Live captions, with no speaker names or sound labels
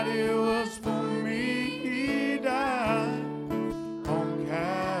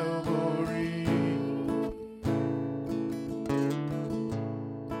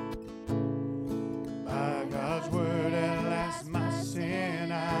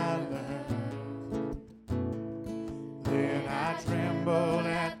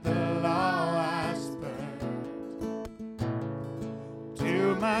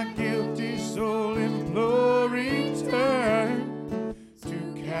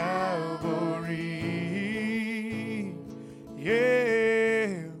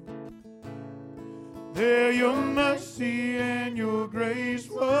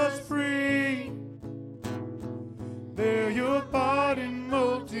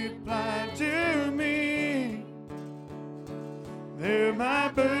multiplied to me. There my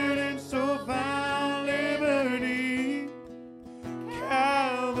burden so found liberty,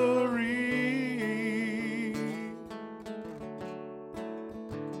 Calvary.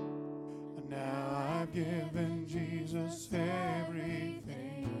 Now I've given Jesus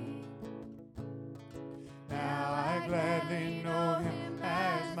everything. Now I gladly know him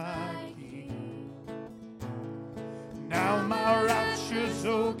as my King. Now my rapture's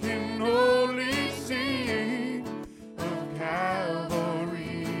soul can only sing of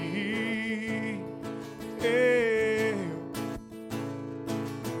Calvary. Yeah.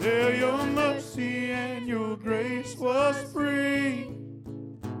 There your mercy and your grace was free.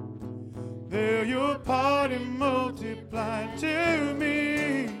 There your pardon multiplied to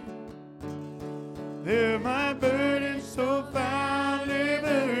me. There my burden so found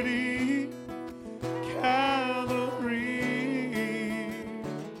liberty, Calvary.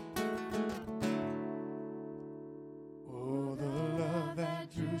 Oh, the love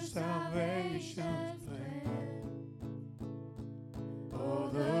that drew salvation's plan. Oh,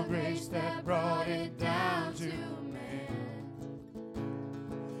 the grace that brought it down to man.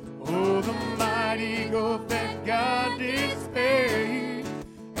 Oh, the mighty gulf that God did pay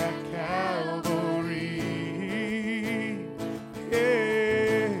at Calvary.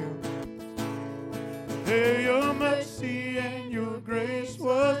 Yeah. There your mercy and your grace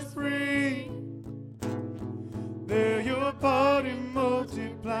was free. There your pardon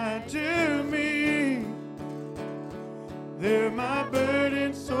multiplied to me. There my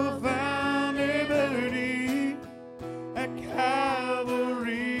burden so found liberty at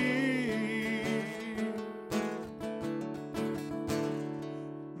Calvary.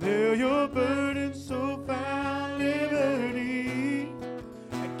 There your burden so found liberty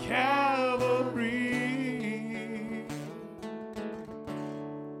at Calvary.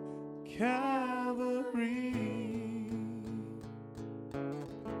 Calvary.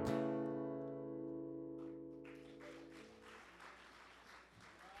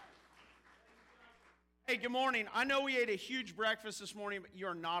 Hey, good morning. I know we ate a huge breakfast this morning, but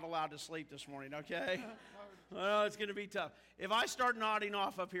you're not allowed to sleep this morning, okay? Well, it's going to be tough. If I start nodding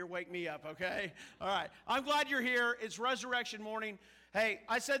off up here, wake me up, okay? All right. I'm glad you're here. It's Resurrection morning. Hey,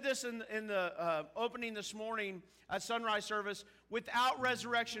 I said this in the opening this morning at sunrise service. Without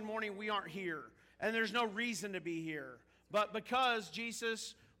Resurrection morning, we aren't here. And there's no reason to be here. But because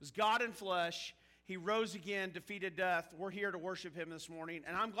Jesus was God in flesh, he rose again, defeated death. We're here to worship him this morning.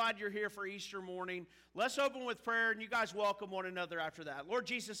 And I'm glad you're here for Easter morning. Let's open with prayer, and you guys welcome one another after that. Lord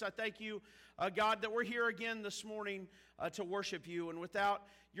Jesus, I thank you, God, that we're here again this morning to worship you. And without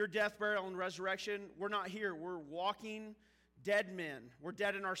your death, burial, and resurrection, we're not here. We're walking dead men. We're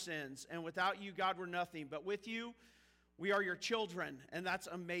dead in our sins. And without you, God, we're nothing. But with you, we are your children, and that's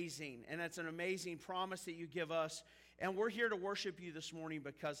amazing. And that's an amazing promise that you give us. And we're here to worship you this morning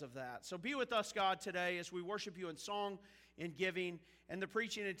because of that. So be with us, God, today as we worship you in song, in giving, and the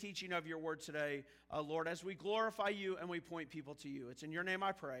preaching and teaching of your word today, Lord, as we glorify you and we point people to you. It's in your name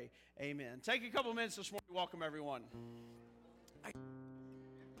I pray. Amen. Take a couple minutes this morning to welcome everyone.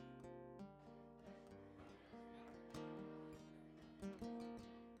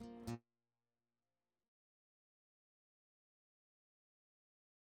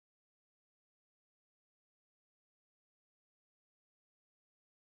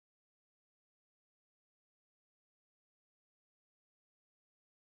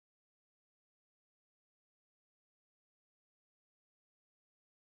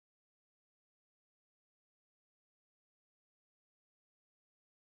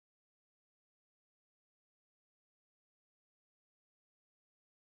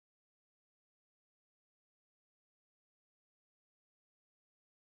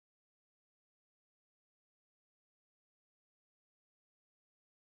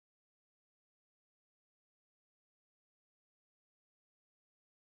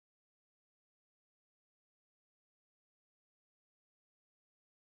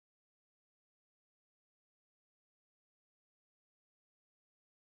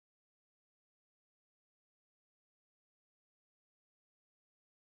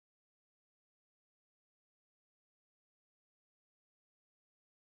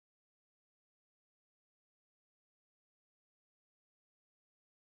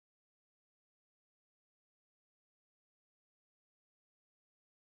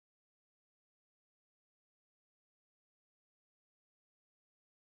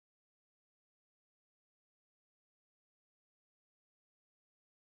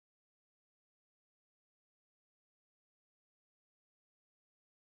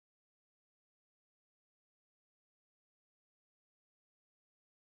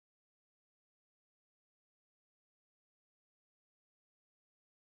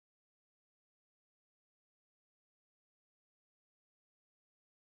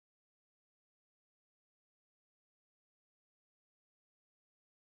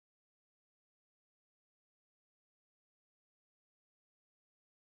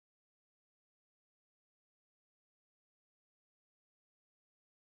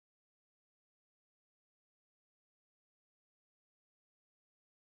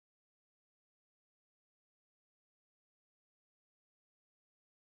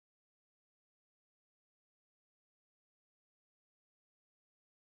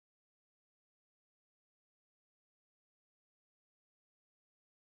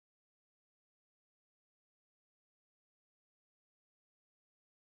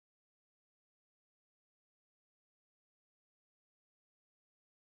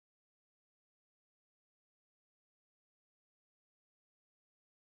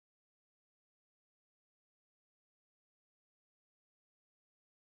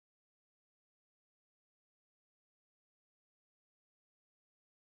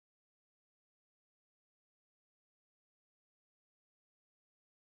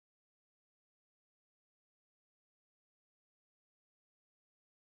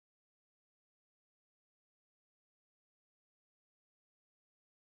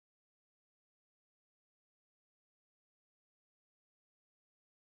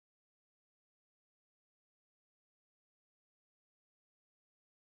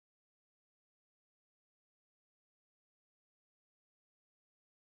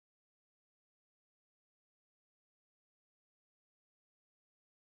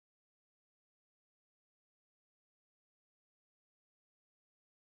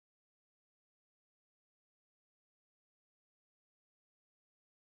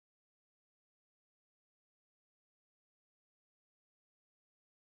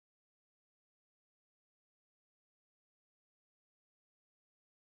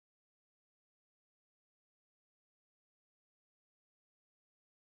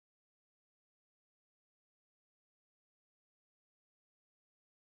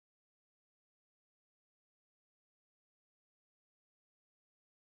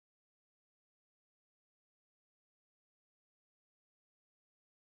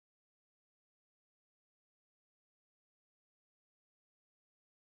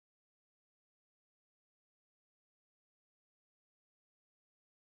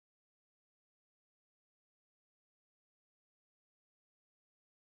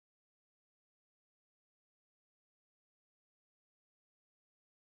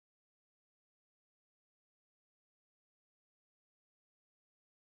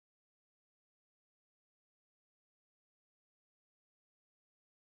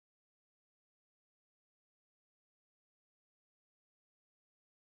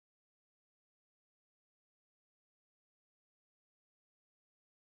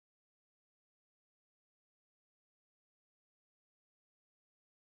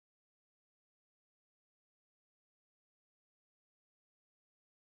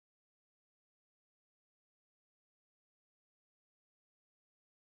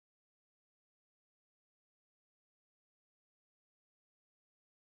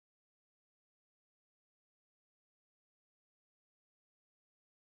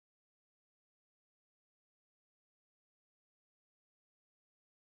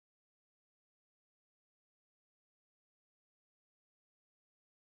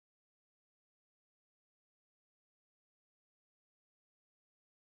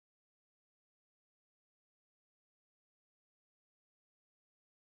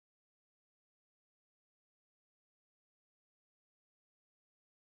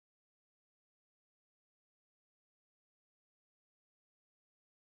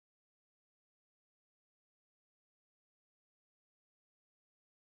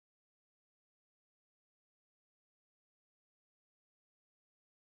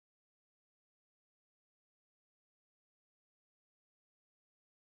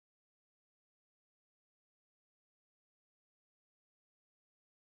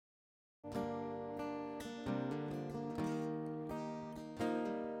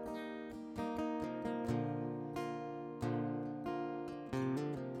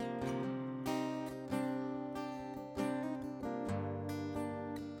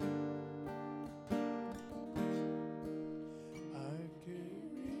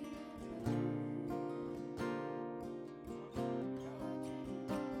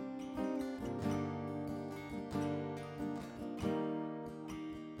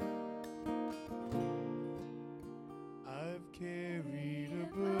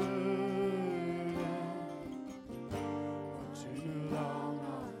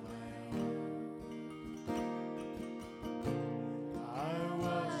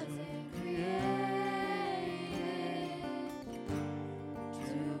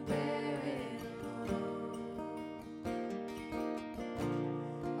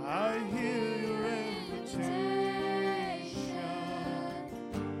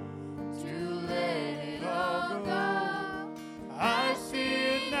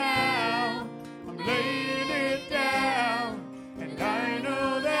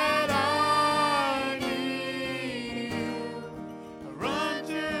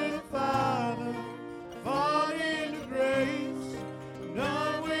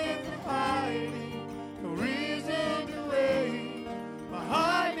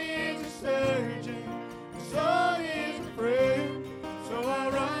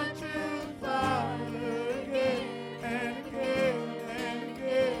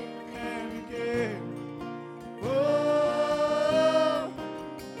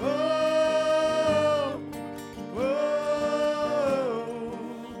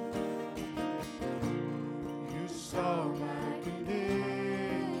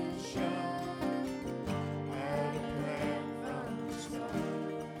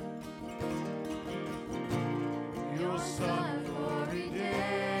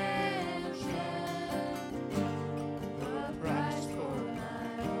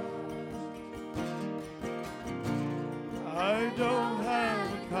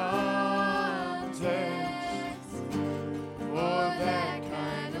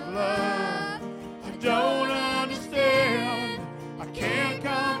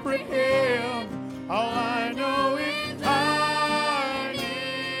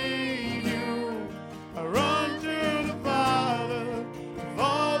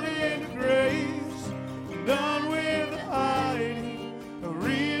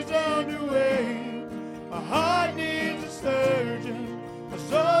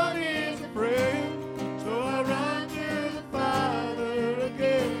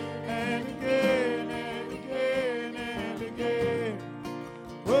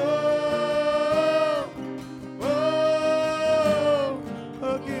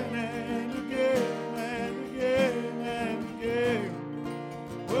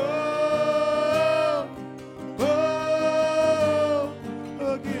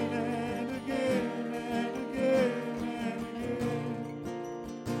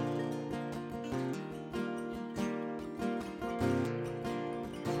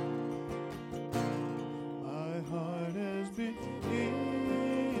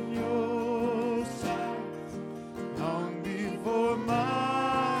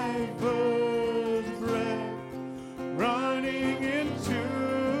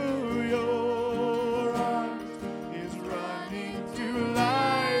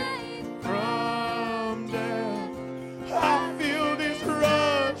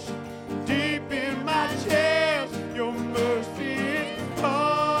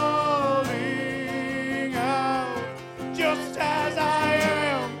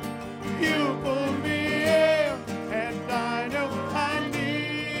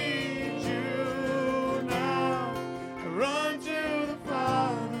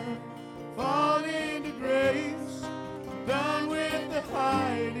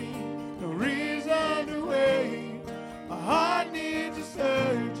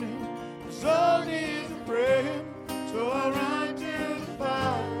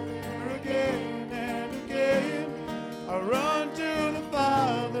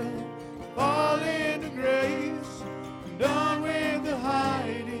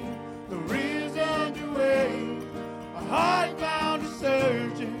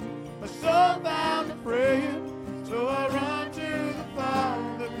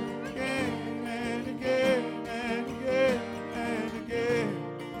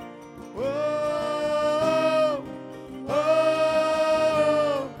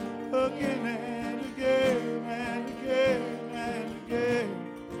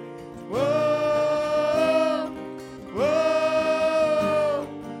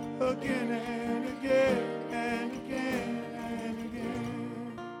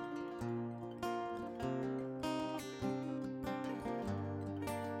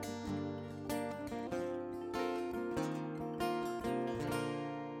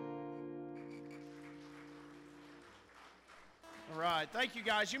 right. Thank you,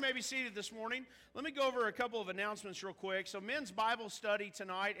 guys. You may be seated this morning. Let me go over a couple of announcements real quick. So men's Bible study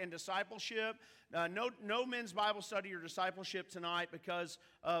tonight and discipleship. No men's Bible study or discipleship tonight because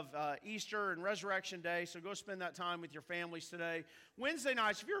of Easter and Resurrection Day. So go spend that time with your families today. Wednesday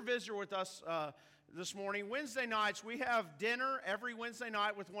nights, if you're a visitor with us this morning, Wednesday nights, we have dinner every Wednesday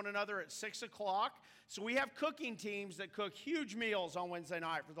night with one another at 6 o'clock. So we have cooking teams that cook huge meals on Wednesday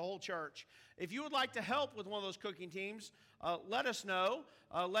night for the whole church. If you would like to help with one of those cooking teams, let us know.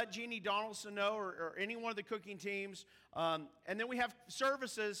 Let Jeannie Donaldson know or any one of the cooking teams. And then we have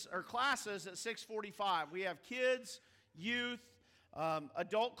services or classes at 6:45. We have kids, youth,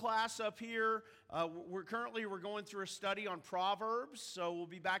 adult class up here. We're going through a study on Proverbs, so we'll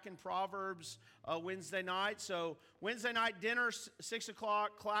be back in Proverbs Wednesday night. So Wednesday night dinner, 6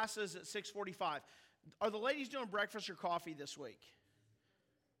 o'clock, classes at 6:45. Are the ladies doing breakfast or coffee this week?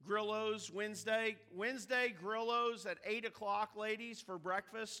 Grillos Wednesday. Wednesday, Grillos at 8 o'clock, ladies, for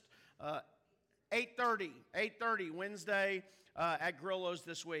breakfast. 8:30 Wednesday at Grillos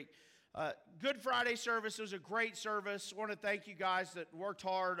this week. Good Friday service was a great service. I want to thank you guys that worked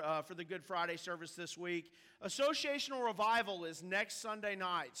hard for the Good Friday service this week. Associational Revival is next Sunday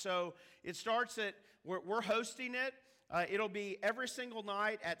night. So it starts we're hosting it. It'll be every single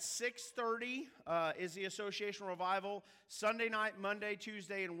night at 6:30 is the Associational Revival. Sunday night, Monday,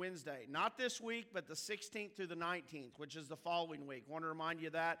 Tuesday, and Wednesday. Not this week, but the 16th through the 19th, which is the following week. I want to remind you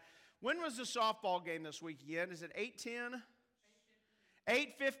of that. When was the softball game this week again? Is it 8:10?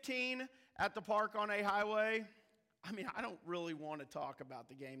 8:15 at the park on A Highway. I mean, I don't really want to talk about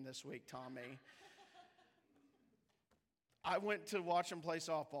the game this week, Tommy. I went to watch them play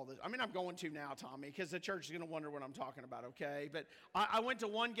softball. I'm going to now, Tommy, because the church is going to wonder what I'm talking about, okay? But I went to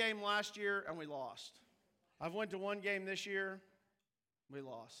one game last year, and we lost. I've went to one game this year, we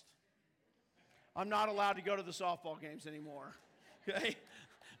lost. I'm not allowed to go to the softball games anymore, okay?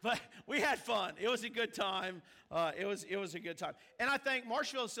 But we had fun. It was a good time. It was a good time. And I think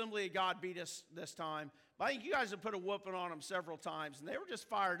Marshville Assembly of God beat us this time. But I think you guys have put a whooping on them several times, and they were just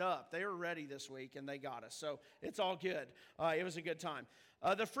fired up. They were ready this week, and they got us. So it's all good. It was a good time.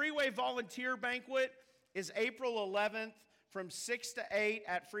 The Freeway Volunteer Banquet is April 11th from 6 to 8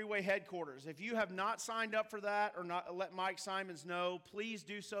 at Freeway Headquarters. If you have not signed up for that or not let Mike Simons know, please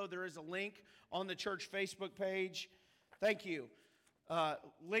do so. There is a link on the church Facebook page. Thank you.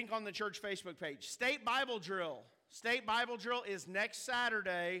 Link on the church Facebook page. State Bible Drill. State Bible Drill is next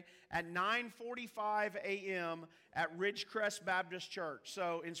Saturday at 9:45 a.m. at Ridgecrest Baptist Church,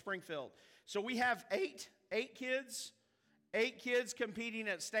 so in Springfield. So we have eight kids competing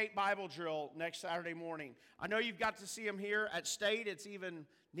at State Bible Drill next Saturday morning. I know you've got to see them here at State. It's even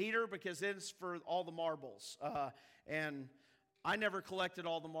neater because it's for all the marbles. And I never collected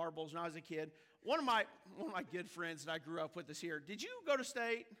all the marbles when I was a kid. One of my good friends that I grew up with is here. Did you go to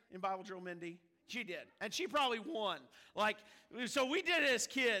State in Bible Drill, Mindy? She did, and she probably won. So we did it as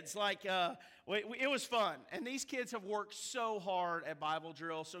kids. It was fun, and these kids have worked so hard at Bible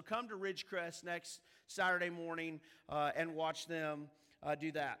Drill. So come to Ridgecrest next Saturday morning and watch them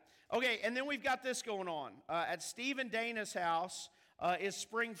do that. Okay, and then we've got this going on at Steve and Dana's house is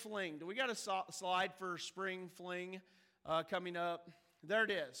Spring Fling. Do we got a slide for Spring Fling coming up? There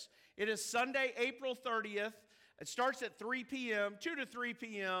it is. It is Sunday, April 30th. It starts at 3 p.m., 2 to 3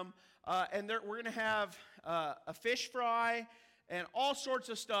 p.m., and we're going to have a fish fry and all sorts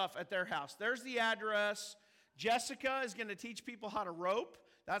of stuff at their house. There's the address. Jessica is going to teach people how to rope.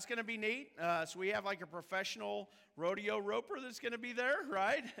 That's going to be neat. So we have like a professional rodeo roper that's going to be there,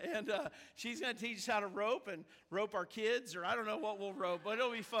 right? And she's going to teach us how to rope and rope our kids, or I don't know what we'll rope, but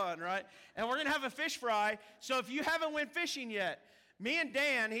it'll be fun, right? And we're going to have a fish fry. So if you haven't went fishing yet, me and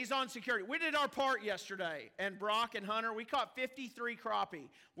Dan, he's on security. We did our part yesterday, and Brock and Hunter, we caught 53 crappie.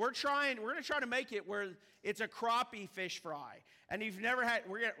 We're going to try to make it where it's a crappie fish fry. And you've never had,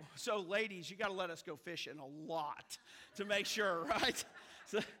 so ladies, you got to let us go fishing a lot to make sure, right?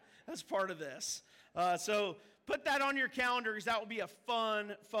 So that's part of this. So put that on your calendar because that will be a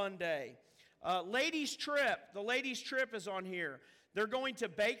fun day. Ladies trip. The ladies trip is on here. They're going to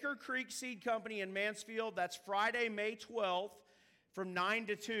Baker Creek Seed Company in Mansfield. That's Friday, May 12th. From 9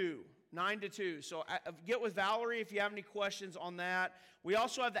 to 2. 9 to 2. So get with Valerie if you have any questions on that. We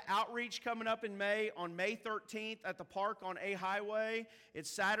also have the outreach coming up in May on May 13th at the park on A Highway. It's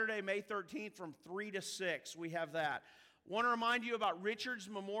Saturday, May 13th from 3 to 6. We have that. Want to remind you about Richard's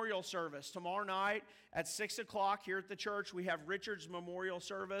Memorial Service. Tomorrow night at 6 o'clock here at the church, we have Richard's Memorial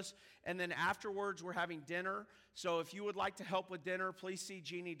Service. And then afterwards, we're having dinner. So if you would like to help with dinner, please see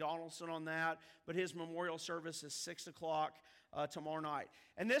Jeannie Donaldson on that. But his memorial service is 6 o'clock tomorrow night.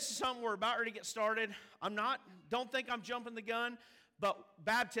 And this is something we're about ready to get started. Don't think I'm jumping the gun, but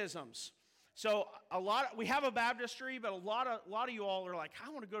baptisms. So we have a baptistry, but a lot of you all are like, I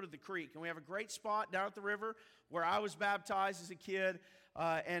want to go to the creek. And we have a great spot down at the river where I was baptized as a kid.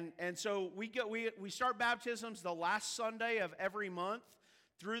 And so we start baptisms the last Sunday of every month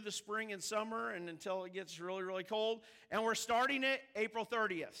through the spring and summer and until it gets really, really cold. And we're starting it April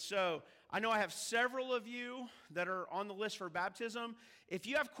 30th. So I know I have several of you that are on the list for baptism. If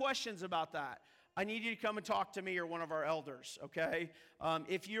you have questions about that, I need you to come and talk to me or one of our elders, okay?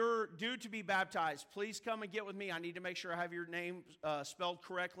 If you're due to be baptized, please come and get with me. I need to make sure I have your name spelled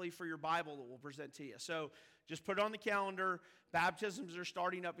correctly for your Bible that we'll present to you. So just put it on the calendar. Baptisms are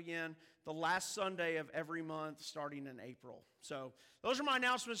starting up again the last Sunday of every month starting in April. So those are my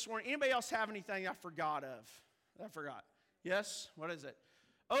announcements this morning. Anybody else have anything I forgot of? I forgot. Yes? What is it?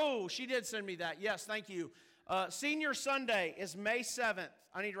 Oh, she did send me that. Yes, thank you. Senior Sunday is May 7th.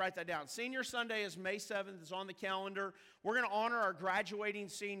 I need to write that down. Senior Sunday is May 7th. It's on the calendar. We're going to honor our graduating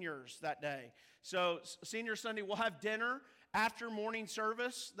seniors that day. So Senior Sunday, we'll have dinner after morning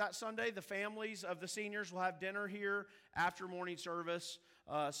service that Sunday. The families of the seniors will have dinner here after morning service.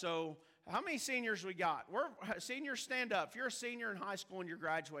 So how many seniors we got? Seniors, stand up. If you're a senior in high school and you're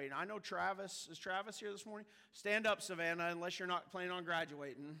graduating. I know Travis. Is Travis here this morning? Stand up, Savannah, unless you're not planning on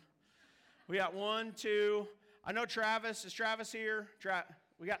graduating. We got 1, 2. I know Travis. Is Travis here?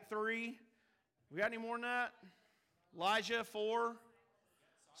 We got 3. We got any more than that? Elijah, 4.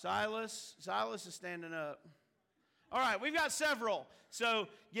 Silas is standing up. All right, we've got several. So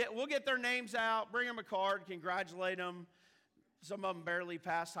we'll get their names out, bring them a card, congratulate them. Some of them barely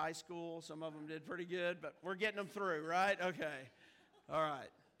passed high school. Some of them did pretty good, but we're getting them through, right? Okay. All right.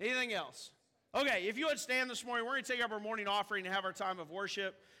 Anything else? Okay, if you would stand this morning, we're going to take up our morning offering and have our time of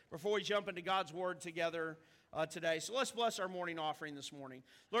worship before we jump into God's Word together today. So let's bless our morning offering this morning.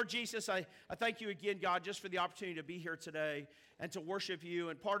 Lord Jesus, I thank you again, God, just for the opportunity to be here today and to worship you.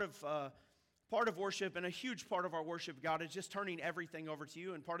 And part of worship, and a huge part of our worship, God, is just turning everything over to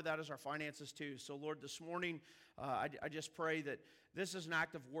you, and part of that is our finances too. So, Lord, this morning, I just pray that this is an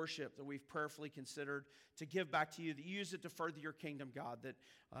act of worship that we've prayerfully considered to give back to you, that you use it to further your kingdom, God, that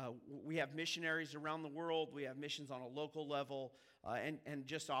we have missionaries around the world, we have missions on a local level, and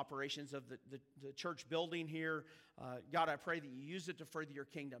just operations of the church building here. God, I pray that you use it to further your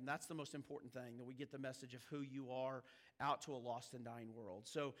kingdom. That's the most important thing, that we get the message of who you are out to a lost and dying world.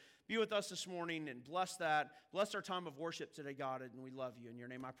 So be with us this morning and bless that. Bless our time of worship today, God, and we love you. In your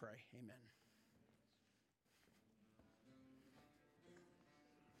name I pray. Amen.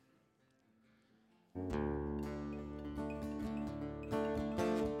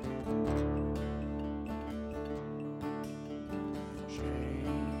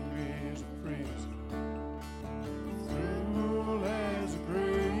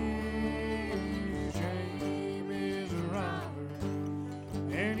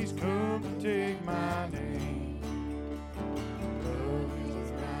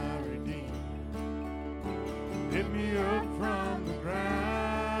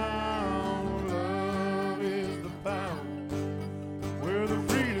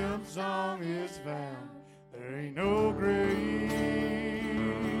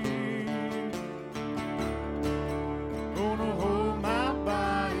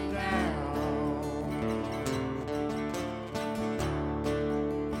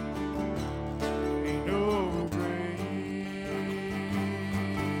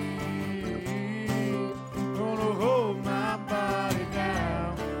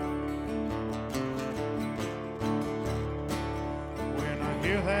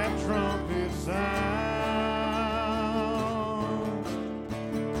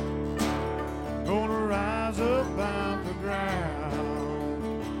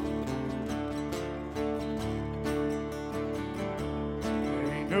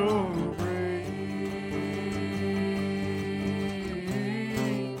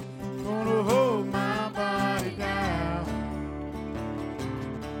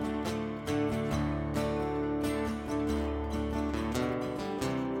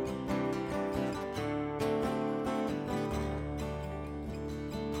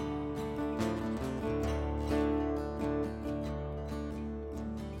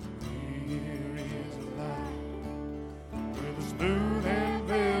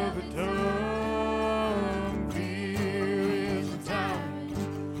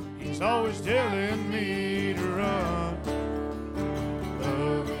 Always telling me to run.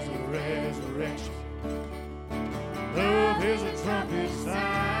 Love is a resurrection. Love is a trumpet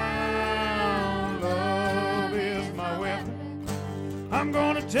sound. Love is my weapon. I'm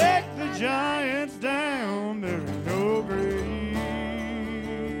gonna take the giants down. There is no grave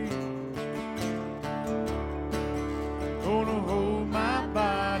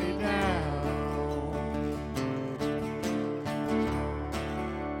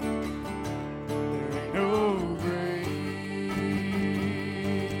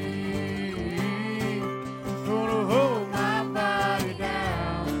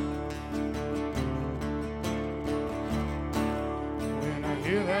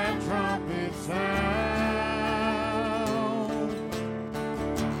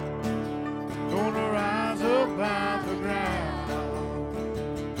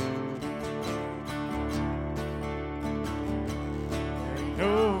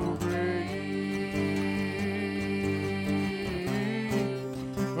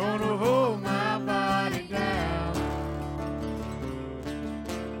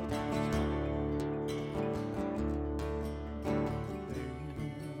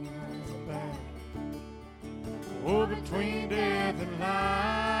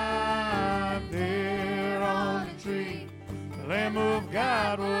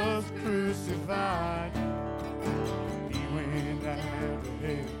justified. He went down to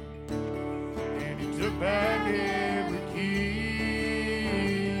hell, and he took back every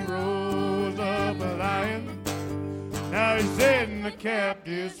key. Rose up a lion, now he's setting the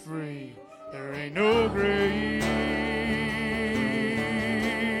captives free. There ain't no grave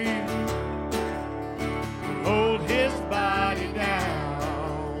to hold his body down.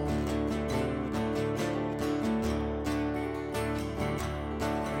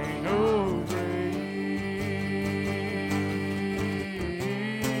 Ain't no grave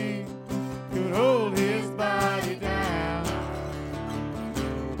could hold his body down.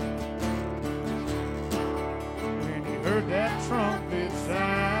 When he heard that trumpet sound,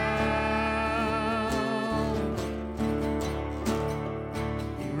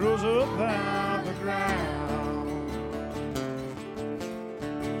 he rose up out of the ground.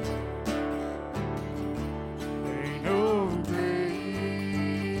 There ain't no grave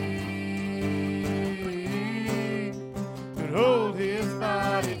could hold his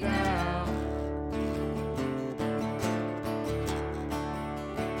body down.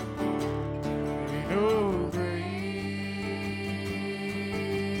 There ain't no graves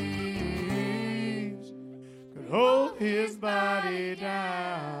could hold his body down.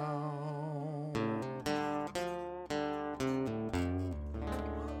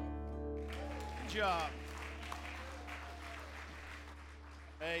 Good job.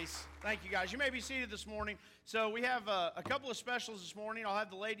 Ace. Thank you, guys. You may be seated this morning. So we have a couple of specials this morning. I'll have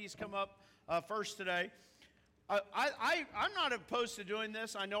the ladies come up first today. I'm not opposed to doing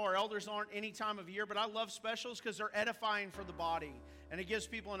this. I know our elders aren't any time of year, but I love specials because they're edifying for the body, and it gives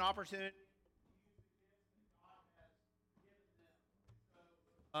people an opportunity.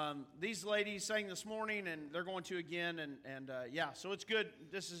 These ladies sang this morning, and they're going to again, and yeah, so it's good.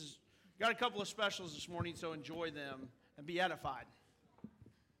 This is got a couple of specials this morning, so enjoy them and be edified.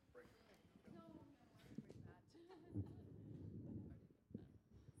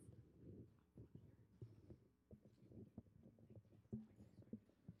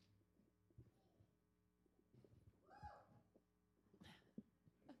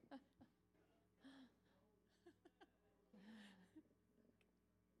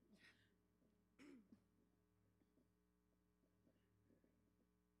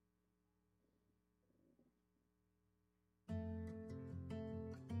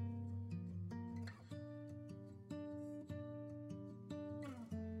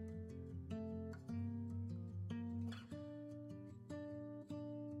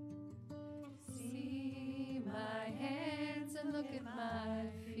 See my hands and look at my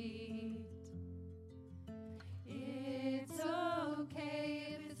feet. It's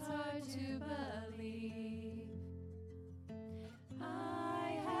okay if it's hard to believe.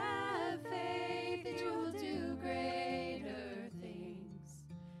 I have faith that you will do greater things.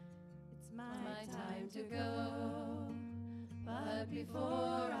 It's my time to go, but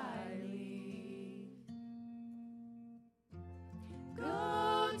before I leave,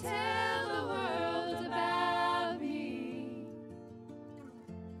 go tell the world about me.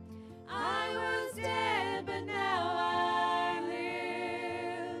 I was dead, but now I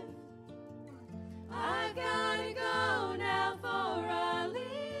live. I've gotta go now for a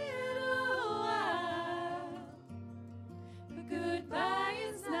little while, but goodbye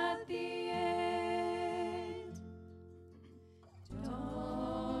is not the end.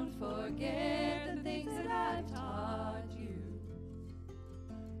 Don't forget the things that I've taught you.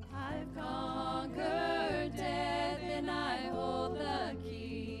 I've conquered death and I hold the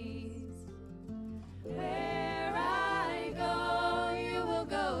keys. Where I go, you will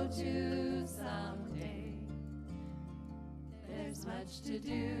go to someday. There's much to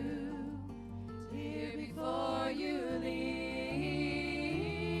do here before you leave.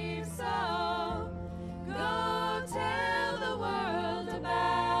 So go tell the world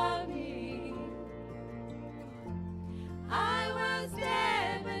about me. I was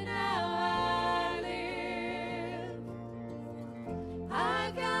dead, but now I live.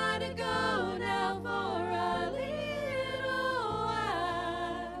 I gotta go now for a little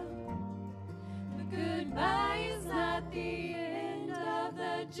while, but goodbye is not the end of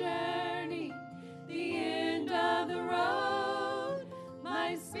the journey, the end of the road.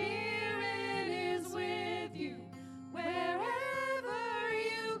 My spirit is with you wherever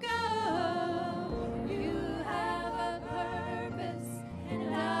you go. You have a purpose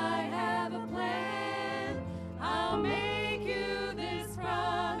and I have a plan. I'll make you this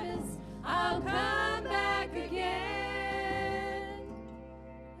promise, I'll come back again.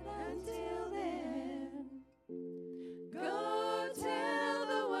 But until then, go tell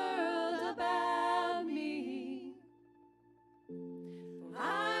the world about me.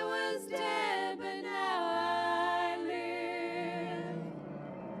 I was dead,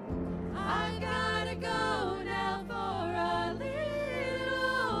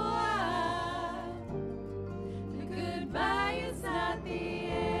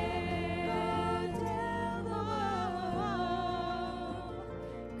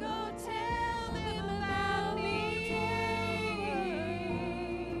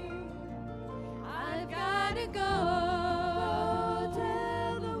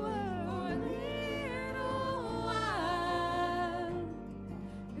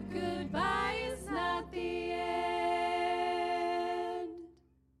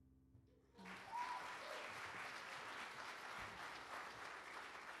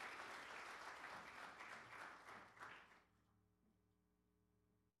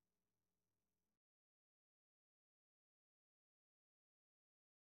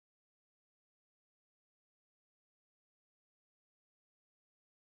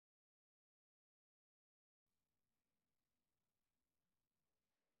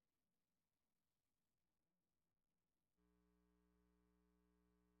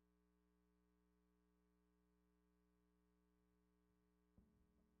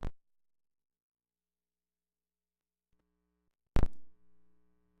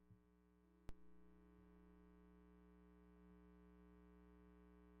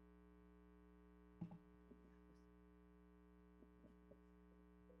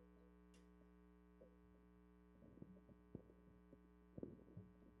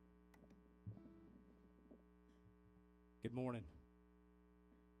 Good morning.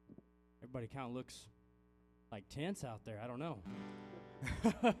 Everybody kind of looks like tense out there. I don't know.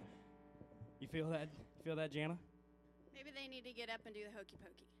 You feel that? You feel that, Jana? Maybe they need to get up and do the hokey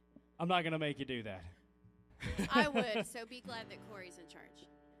pokey. I'm not going to make you do that. I would, so be glad that Corey's in charge.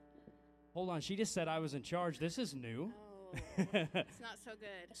 Hold on. She just said I was in charge. This is new. Oh, it's not so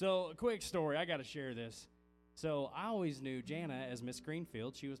good. So, a quick story. I got to share this. So, I always knew Jana as Miss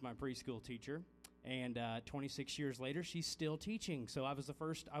Greenfield. She was my preschool teacher. And 26 years later, she's still teaching. So I was a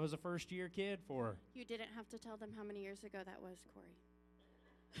first year kid for her. You didn't have to tell them how many years ago that was, Corey.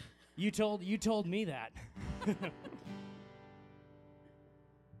 You told me that.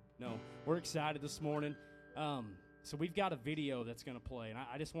 No, we're excited this morning. So we've got a video that's going to play, and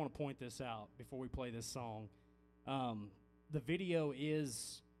I just want to point this out before we play this song. The video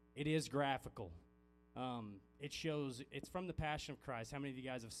is graphical. It's from the Passion of Christ. How many of you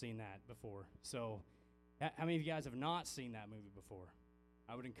guys have seen that before? So, how many of you guys have not seen that movie before?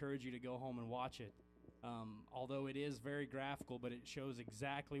 I would encourage you to go home and watch it. Although it is very graphical, but it shows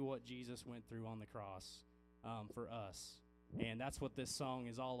exactly what Jesus went through on the cross for us. And that's what this song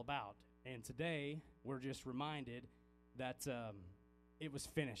is all about. And today, we're just reminded that it was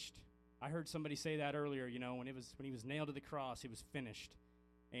finished. I heard somebody say that earlier, when he was nailed to the cross, it was finished.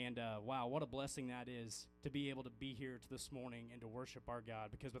 And wow, what a blessing that is to be able to be here this morning and to worship our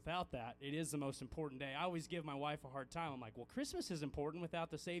God. Because without that, it is the most important day. I always give my wife a hard time. I'm like, well, Christmas is important. Without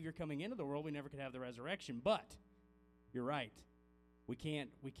the Savior coming into the world, we never could have the resurrection. But you're right. We can't.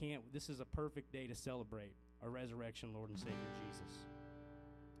 This is a perfect day to celebrate our resurrection, Lord and Savior Jesus.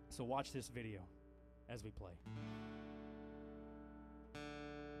 So watch this video as we play.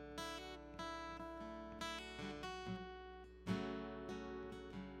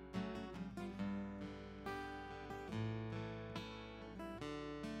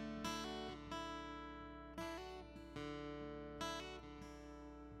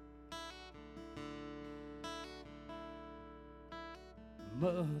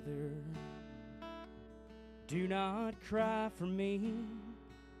 Mother, do not cry for me.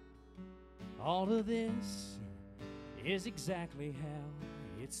 All of this is exactly how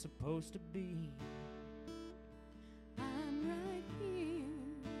it's supposed to be. I'm right here.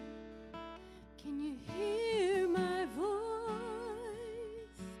 Can you hear my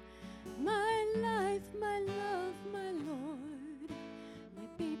voice? My life, my love, my Lord, my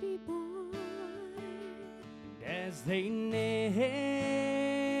baby boy. And as they nailed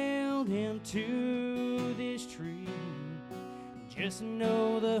him to this tree, just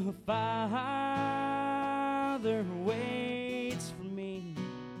know the Father waits for me.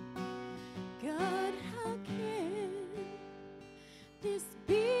 God, how can this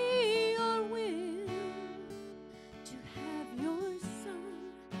be your will, to have your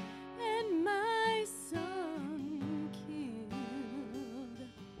son and my son killed?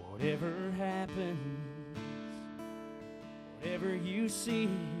 Whatever happens, whatever you see,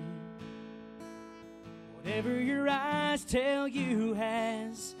 whatever your eyes tell you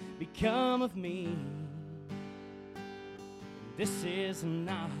has become of me, this is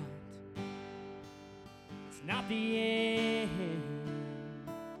not, it's not the end,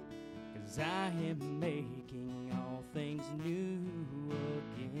 'cause I am making all things new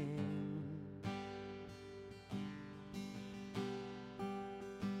again.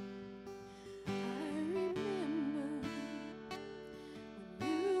 I remember when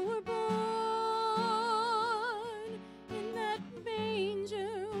you were born in that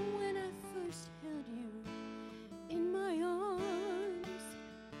manger, when I first held you in my arms.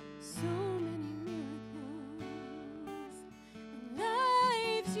 So many miracles and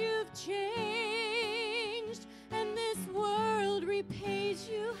lives you've changed, and this world repays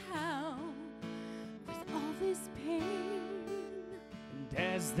you how, with all this pain. And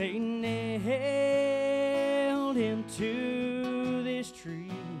as they nailed him to this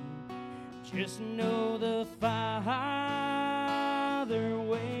tree, just know the Father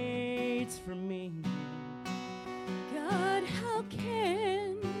waits for me. God, how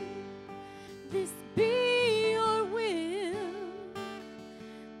can this be your will,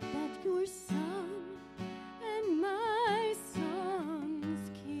 that your son and my son's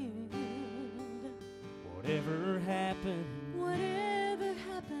killed? Whatever happened, Whatever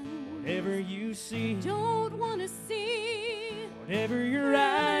happened, whatever you see, don't want to see. whatever your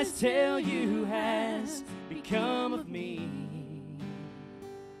eyes tell you has become of me. And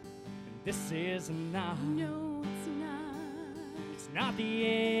this is not, No, it's not. it's not the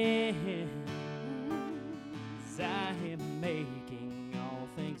end, 'cause I am making all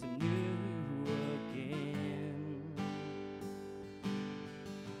things new again.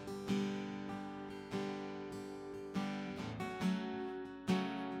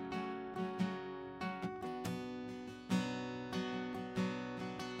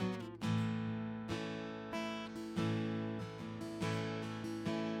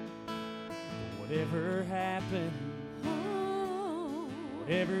 Whatever happened, Oh,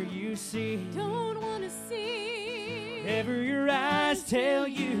 whatever you see, don't want to see. whatever your eyes tell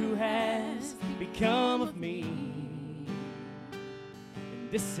you has become of me. And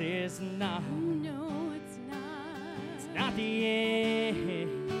this is not, No, it's not. it's not the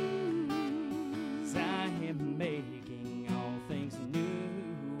end. 'Cause I am making all things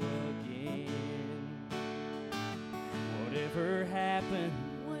new again. Whatever happened,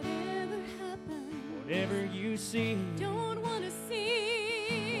 Whatever happened, whatever you see, don't want to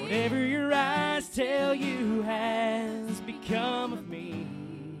see. whatever your eyes tell you has become of me.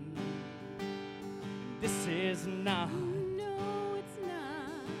 This is not, No, it's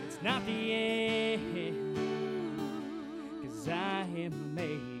not. it's not the end. 'Cause I am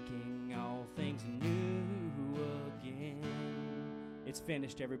making all things new again. It's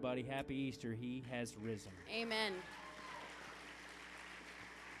finished, everybody. Happy Easter. He has risen. Amen.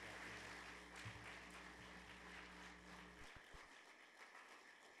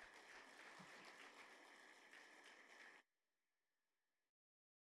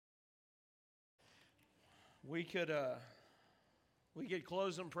 We could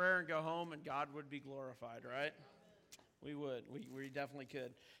close in prayer and go home, and God would be glorified, right? We would. We definitely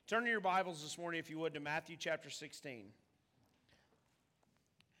could. Turn to your Bibles this morning, if you would, to Matthew chapter 16.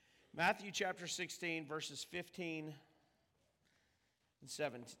 Matthew chapter 16, verses 15 and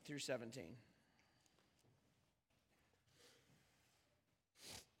 7 through 17.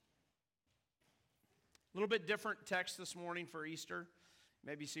 A little bit different text this morning for Easter.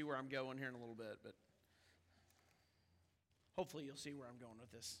 Maybe see where I'm going here in a little bit, but hopefully you'll see where I'm going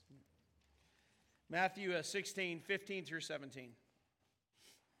with this. Matthew 16, 15 through 17.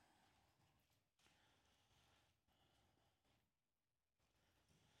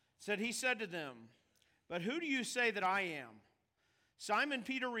 He said to them, "But who do you say that I am?" Simon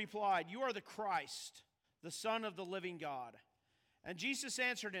Peter replied, "You are the Christ, the Son of the living God." And Jesus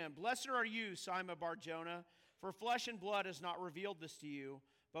answered him, "Blessed are you, Simon Bar-Jonah, for flesh and blood has not revealed this to you,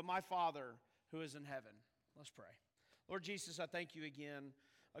 but my Father who is in heaven." Let's pray. Lord Jesus, I thank you again,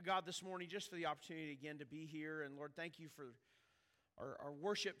 God, this morning, just for the opportunity again to be here. And Lord, thank you for our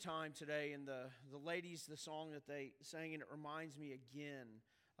worship time today, and the ladies, the song that they sang, and it reminds me again,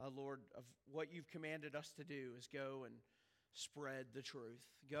 Lord, of what you've commanded us to do is go and spread the truth.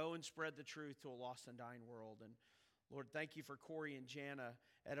 Go and spread the truth to a lost and dying world. And Lord, thank you for Corey and Jana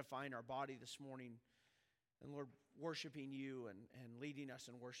edifying our body this morning. And Lord, worshiping you and leading us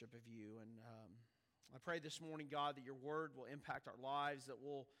in worship of you. And I pray this morning, God, that your word will impact our lives, that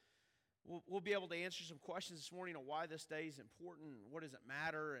we'll be able to answer some questions this morning on why this day is important, what does it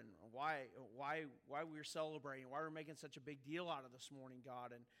matter, and why we're celebrating, why we're making such a big deal out of this morning,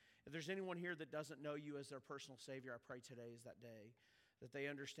 God. And if there's anyone here that doesn't know you as their personal Savior, I pray today is that day, that they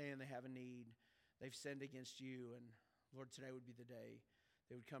understand they have a need, they've sinned against you, and Lord, today would be the day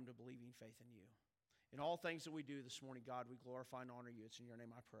they would come to believing faith in you. In all things that we do this morning, God, we glorify and honor you. It's in your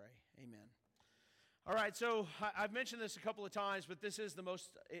name I pray. Amen. All right, so I've mentioned this a couple of times, but this is the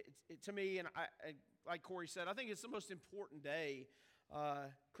most, to me, and I, like Corey said, I think it's the most important day,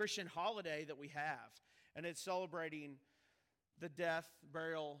 Christian holiday that we have. And it's celebrating the death,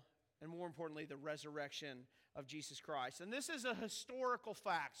 burial, and more importantly, the resurrection of Jesus Christ. And this is a historical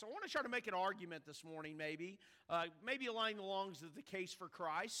fact. So I want to try to make an argument this morning, maybe along the lines of the case for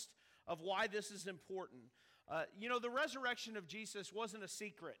Christ, of why this is important. The resurrection of Jesus wasn't a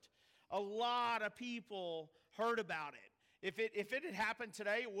secret. A lot of people heard about it. If it had happened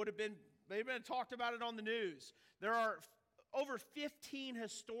today, it would have been, they've been talked about it on the news. There are over 15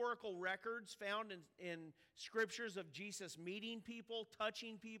 historical records found in scriptures of Jesus meeting people,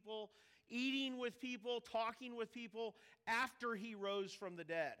 touching people, eating with people, talking with people after he rose from the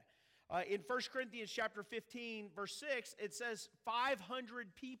dead. In 1 Corinthians chapter 15, verse 6, it says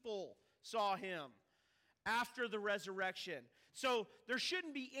 500 people saw him after the resurrection. So there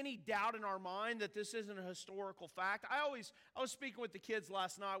shouldn't be any doubt in our mind that this isn't a historical fact. I was speaking with the kids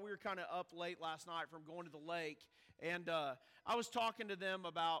last night. We were kind of up late last night from going to the lake, and I was talking to them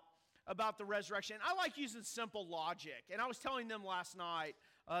about the resurrection. I like using simple logic, and I was telling them last night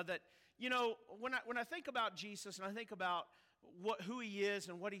that when I think about Jesus and I think about who he is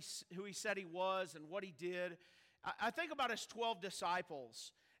and who he said he was and what he did, I think about his 12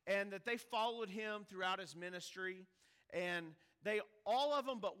 disciples and that they followed him throughout his ministry. And all of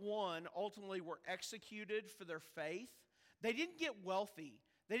them but one ultimately were executed for their faith. They didn't get wealthy.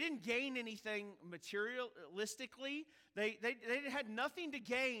 They didn't gain anything materialistically. They had nothing to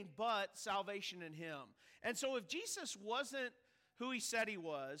gain but salvation in him. And so if Jesus wasn't who he said he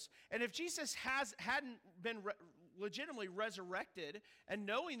was, and if Jesus hadn't been legitimately resurrected, and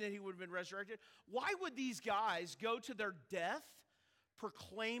knowing that he would have been resurrected, why would these guys go to their death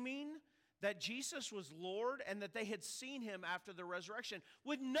proclaiming that Jesus was Lord and that they had seen him after the resurrection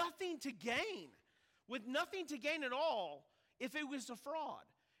with nothing to gain? With nothing to gain at all if it was a fraud.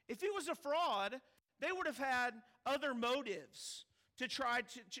 If it was a fraud, they would have had other motives to try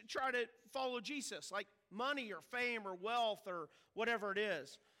to follow Jesus, like money or fame or wealth or whatever it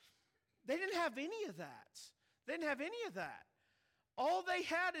is. They didn't have any of that. They didn't have any of that. All they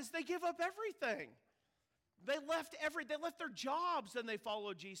had is they give up everything. They left their jobs and they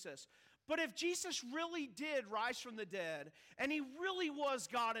followed Jesus. But if Jesus really did rise from the dead, and he really was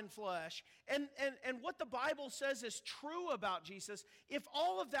God in flesh, and what the Bible says is true about Jesus, if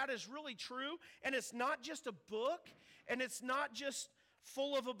all of that is really true, and it's not just a book, and it's not just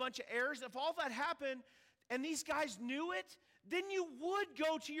full of a bunch of errors, if all that happened, and these guys knew it, then you would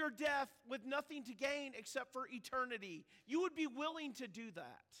go to your death with nothing to gain except for eternity. You would be willing to do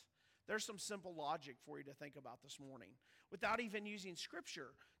that. There's some simple logic for you to think about this morning without even using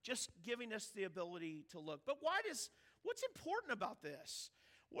Scripture, just giving us the ability to look. But what's important about this?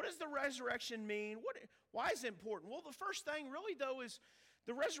 What does the resurrection mean? Why is it important? Well, the first thing really, though, is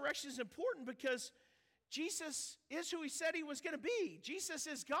the resurrection is important because Jesus is who he said he was going to be. Jesus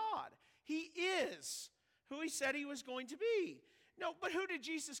is God. He is who he said he was going to be. No, but who did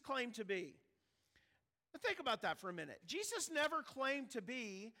Jesus claim to be? Think about that for a minute. Jesus never claimed to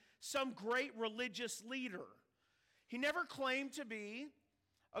be some great religious leader. He never claimed to be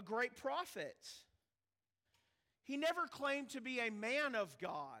a great prophet. He never claimed to be a man of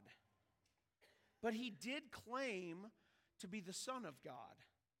God. But he did claim to be the Son of God.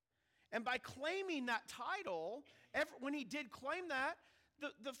 And by claiming that title, when he did claim that,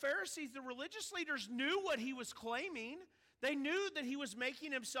 the Pharisees, the religious leaders, knew what he was claiming. They knew that he was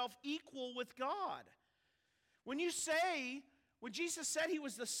making himself equal with God. When Jesus said he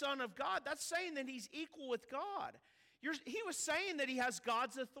was the Son of God, that's saying that he's equal with God. He was saying that he has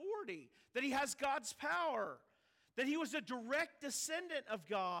God's authority, that he has God's power, that he was a direct descendant of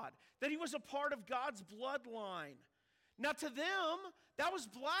God, that he was a part of God's bloodline. Now to them, that was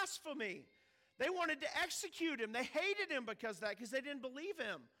blasphemy. They wanted to execute him. They hated him because they didn't believe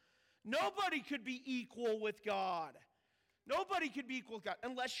him. Nobody could be equal with God. Nobody could be equal with God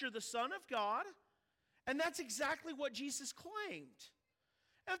unless you're the Son of God. And that's exactly what Jesus claimed.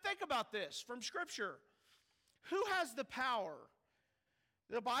 And think about this from Scripture. Who has the power?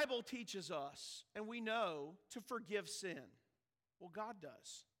 The Bible teaches us, and we know, to forgive sin. Well, God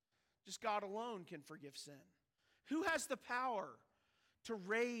does. Just God alone can forgive sin. Who has the power to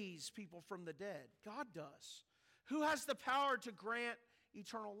raise people from the dead? God does. Who has the power to grant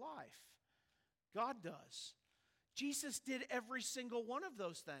eternal life? God does. Jesus did every single one of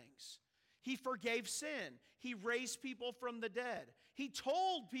those things. He forgave sin. He raised people from the dead. He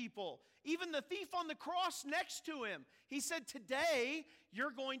told people, even the thief on the cross next to him, he said, today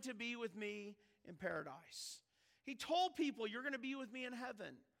you're going to be with me in paradise. He told people, you're going to be with me in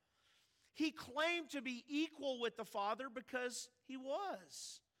heaven. He claimed to be equal with the Father because he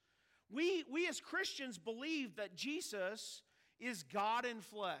was. We as Christians believe that Jesus is God in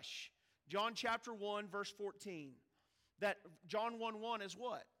flesh. John chapter 1, verse 14. That John 1:1 is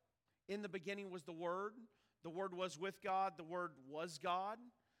what? In the beginning was the Word was with God, the Word was God.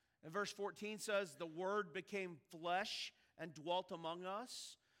 And verse 14 says, the Word became flesh and dwelt among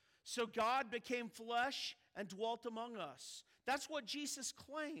us. So God became flesh and dwelt among us. That's what Jesus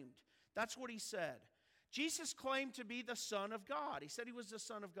claimed. That's what he said. Jesus claimed to be the Son of God. He said he was the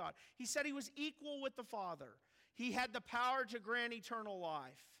Son of God. He said he was equal with the Father. He had the power to grant eternal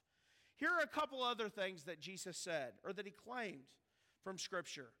life. Here are a couple other things that Jesus said, or that he claimed from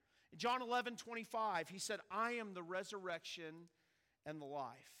Scripture. In John 11:25, he said, I am the resurrection and the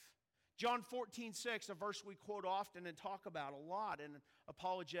life. John 14:6, a verse we quote often and talk about a lot in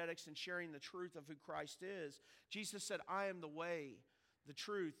apologetics and sharing the truth of who Christ is. Jesus said, I am the way, the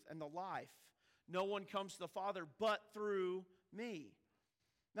truth, and the life. No one comes to the Father but through me.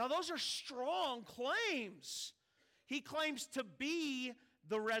 Now those are strong claims. He claims to be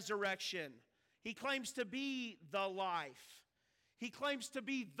the resurrection. He claims to be the life. He claims to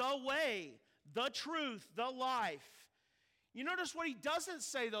be the way, the truth, the life. You notice what he doesn't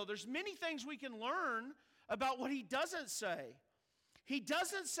say, though. There's many things we can learn about what he doesn't say. He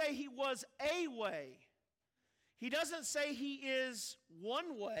doesn't say he was a way. He doesn't say he is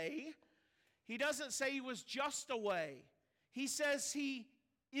one way. He doesn't say he was just a way. He says he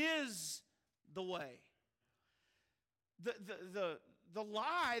is the way. The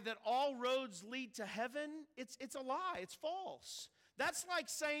lie that all roads lead to heaven, it's a lie. It's false. That's like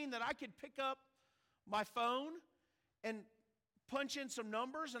saying that I could pick up my phone and punch in some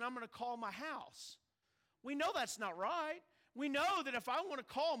numbers and I'm going to call my house. We know that's not right. We know that if I want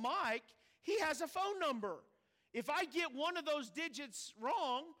to call Mike, he has a phone number. If I get one of those digits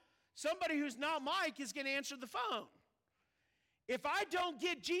wrong, somebody who's not Mike is going to answer the phone. If I don't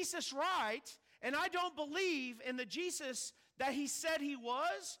get Jesus right, and I don't believe in the Jesus that he said he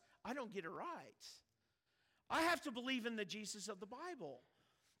was, I don't get it right. I have to believe in the Jesus of the Bible.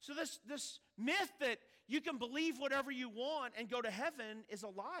 So this myth that you can believe whatever you want and go to heaven is a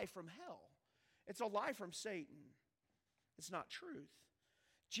lie from hell. It's a lie from Satan. It's not truth.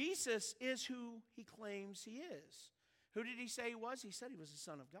 Jesus is who he claims he is. Who did he say he was? He said he was the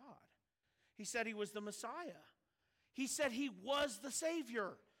Son of God. He said he was the Messiah. He said he was the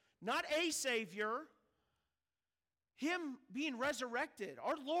Savior, not a Savior. Him being resurrected,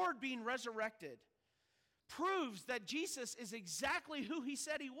 our Lord being resurrected, proves that Jesus is exactly who he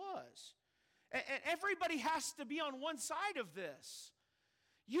said he was. And everybody has to be on one side of this.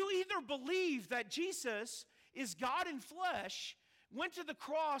 You either believe that Jesus is God in flesh, went to the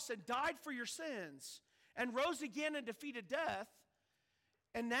cross and died for your sins, and rose again and defeated death,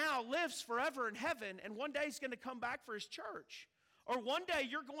 and now lives forever in heaven, and one day he's going to come back for his church. Or one day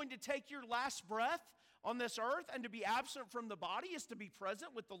you're going to take your last breath on this earth, and to be absent from the body is to be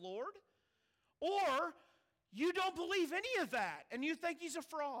present with the Lord. Or you don't believe any of that, and you think he's a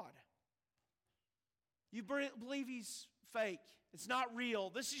fraud. You believe he's fake. It's not real.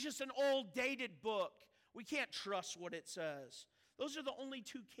 This is just an old, dated book. We can't trust what it says. Those are the only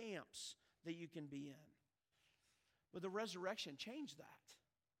two camps that you can be in. But the resurrection changed that.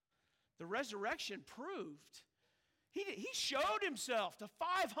 The resurrection proved. He showed himself to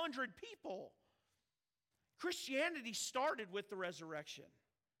 500 people. Christianity started with the resurrection.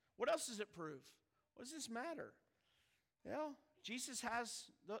 What else does it prove? What does this matter? Well, Jesus has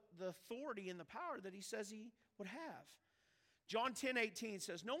the authority and the power that he says he would have. John 10:18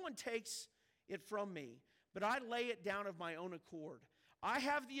 says, "No one takes it from me, but I lay it down of my own accord. I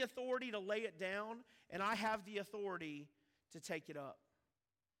have the authority to lay it down, and I have the authority to take it up."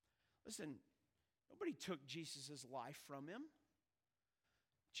 Listen, nobody took Jesus' life from him.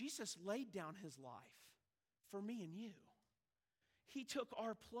 Jesus laid down his life for me and you. He took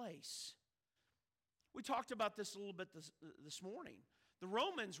our place. We talked about this a little bit this morning. The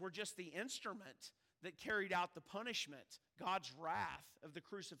Romans were just the instrument that carried out the punishment, God's wrath of the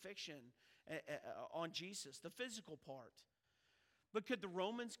crucifixion on Jesus, the physical part. But could the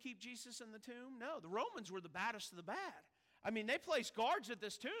Romans keep Jesus in the tomb? No, the Romans were the baddest of the bad. I mean, they placed guards at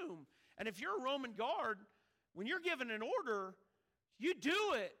this tomb, and if you're a Roman guard, when you're given an order, you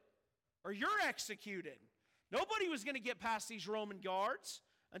do it, or you're executed. Nobody was going to get past these Roman guards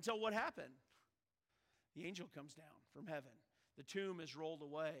until what happened? The angel comes down from heaven. The tomb is rolled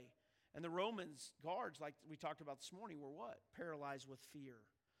away. And the Romans guards, like we talked about this morning, were what? Paralyzed with fear.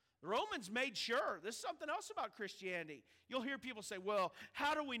 The Romans made sure. This is something else about Christianity. You'll hear people say, well,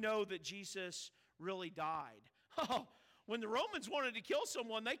 how do we know that Jesus really died? Oh, when the Romans wanted to kill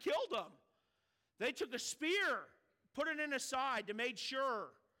someone, they killed him. They took a spear, put it in his side to make sure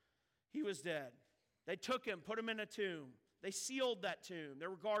he was dead. They took him, put him in a tomb. They sealed that tomb. There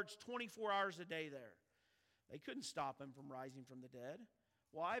were guards 24 hours a day there. They couldn't stop him from rising from the dead.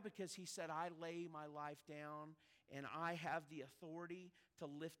 Why? Because he said, I lay my life down and I have the authority to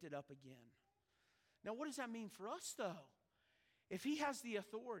lift it up again. Now, what does that mean for us, though? If he has the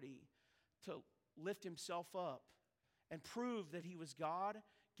authority to lift himself up and prove that he was God,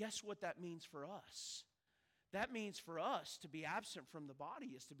 guess what that means for us? That means for us to be absent from the body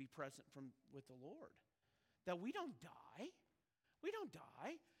is to be present with the Lord. That we don't die. We don't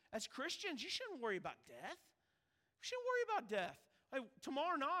die. As Christians, you shouldn't worry about death. You shouldn't worry about death. Like,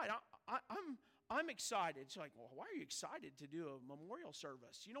 tomorrow night, I'm excited. It's like, well, why are you excited to do a memorial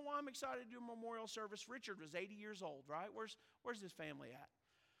service? You know why I'm excited to do a memorial service? Richard was 80 years old, right? Where's his family at?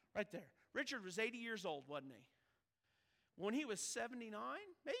 Right there. Richard was 80 years old, wasn't he? When he was 79,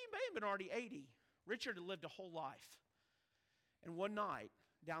 maybe he may have been already 80. Richard had lived a whole life. And one night,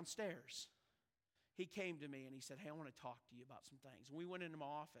 downstairs, he came to me and he said, hey, I want to talk to you about some things. And we went into my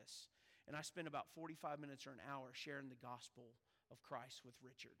office, and I spent about 45 minutes or an hour sharing the gospel of Christ with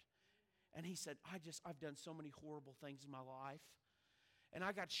Richard. And he said, I've done so many horrible things in my life, and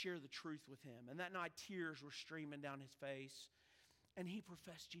I got to share the truth with him. And that night, tears were streaming down his face, and he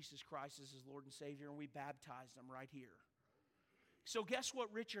professed Jesus Christ as his Lord and Savior, and we baptized him right here. So guess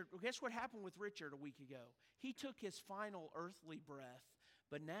what happened with Richard a week ago? He took his final earthly breath,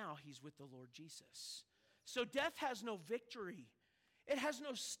 but now he's with the Lord Jesus. So death has no victory. It has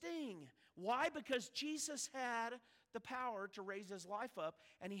no sting. Why? Because Jesus had the power to raise his life up,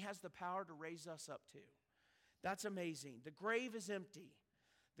 and he has the power to raise us up too. That's amazing. The grave is empty.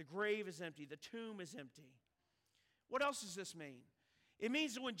 The grave is empty. The tomb is empty. What else does this mean? It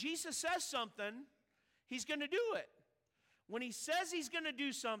means that when Jesus says something, he's going to do it. When he says he's going to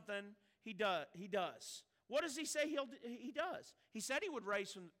do something, he does. What does he say he does? He said he would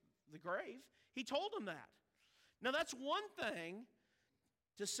raise from the grave. He told them that. Now that's one thing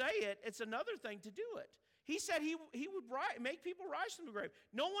to say it. It's another thing to do it. He said he would make people rise from the grave.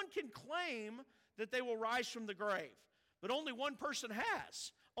 No one can claim that they will rise from the grave. But only one person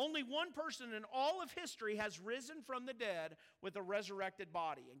has. Only one person in all of history has risen from the dead with a resurrected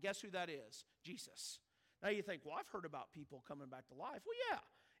body. And guess who that is? Jesus. Now you think, well, I've heard about people coming back to life. Well,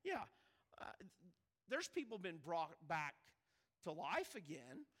 yeah. There's people been brought back to life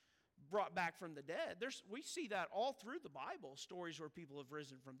again, brought back from the dead. We see that all through the Bible, stories where people have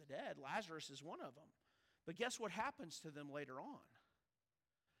risen from the dead. Lazarus is one of them. But guess what happens to them later on?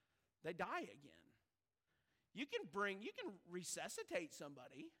 They die again. You can resuscitate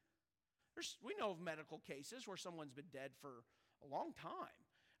somebody. We know of medical cases where someone's been dead for a long time,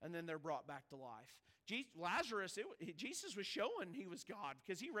 and then they're brought back to life. Lazarus, Jesus was showing he was God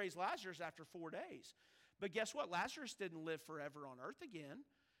because he raised Lazarus after 4 days. But guess what? Lazarus didn't live forever on earth again.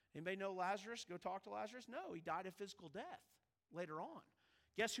 Anybody know Lazarus? Go talk to Lazarus? No, he died a physical death later on.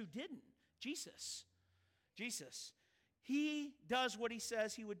 Guess who didn't? Jesus. He does what he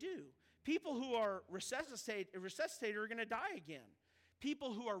says he would do. People who are resuscitated are going to die again.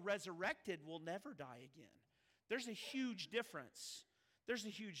 People who are resurrected will never die again. There's a huge difference.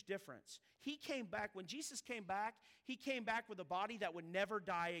 He came back. When Jesus came back, he came back with a body that would never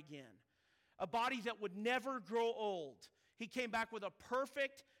die again. A body that would never grow old. He came back with a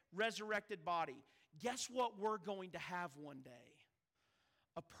perfect resurrected body. Guess what we're going to have one day?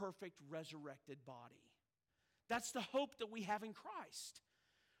 A perfect resurrected body. That's the hope that we have in Christ.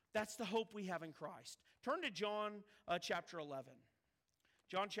 That's the hope we have in Christ. Turn to John chapter 11.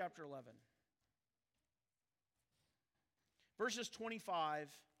 John chapter 11. Verses 25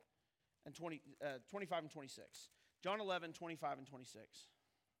 and 26. John 11, 25 and 26.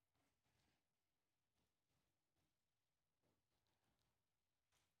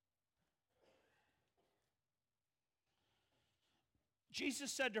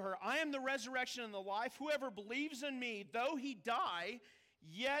 Jesus said to her, I am the resurrection and the life. Whoever believes in me, though he die,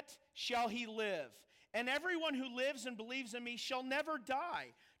 yet shall he live. And everyone who lives and believes in me shall never die.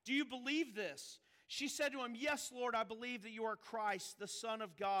 Do you believe this? She said to him, yes, Lord, I believe that you are Christ, the Son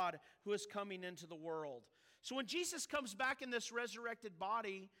of God, who is coming into the world. So when Jesus comes back in this resurrected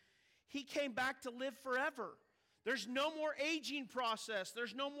body, he came back to live forever. There's no more aging process.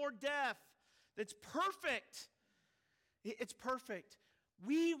 There's no more death. It's perfect. It's perfect.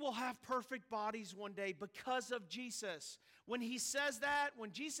 We will have perfect bodies one day because of Jesus. When he says that,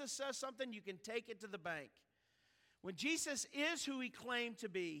 when Jesus says something, you can take it to the bank. When Jesus is who he claimed to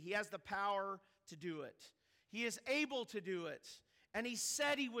be, he has the power to do it. He is able to do it. And he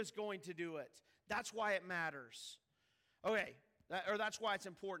said he was going to do it. That's why it matters. Okay, that's why it's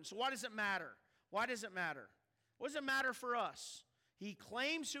important. So why does it matter? Why does it matter? What does it matter for us? He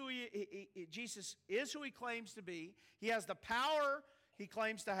claims Jesus is who he claims to be. He has the power he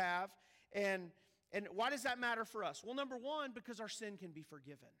claims to have. And why does that matter for us? Well, number one, because our sin can be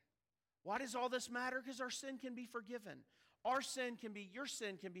forgiven. Why does all this matter? Because our sin can be forgiven. Your sin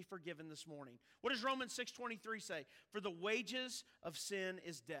can be forgiven this morning. What does Romans 6:23 say? For the wages of sin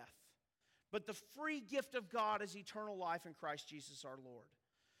is death. But the free gift of God is eternal life in Christ Jesus our Lord.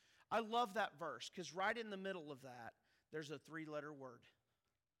 I love that verse because right in the middle of that, there's a 3-letter word.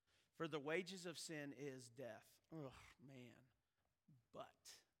 For the wages of sin is death. Oh, man. But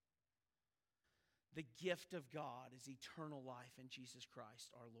the gift of God is eternal life in Jesus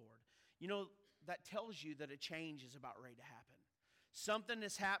Christ our Lord. You know, that tells you that a change is about ready to happen. Something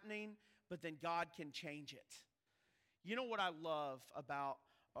is happening, but then God can change it. You know what I love about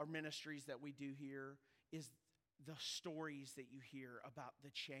our ministries that we do here is the stories that you hear about the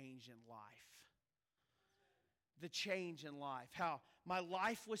change in life. The change in life. How my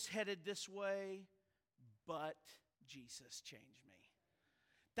life was headed this way, but Jesus changed me.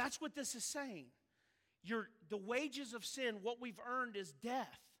 That's what this is saying. The wages of sin, what we've earned is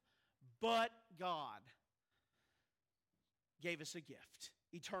death. But God gave us a gift,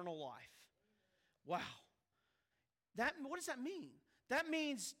 eternal life. Wow. What does that mean? That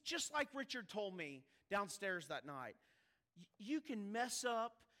means, just like Richard told me downstairs that night, you can mess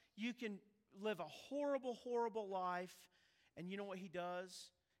up, you can live a horrible, horrible life, and you know what he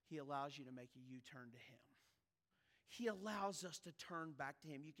does? He allows you to make a U-turn to him. He allows us to turn back to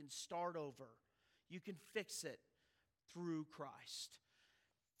him. You can start over. You can fix it through Christ.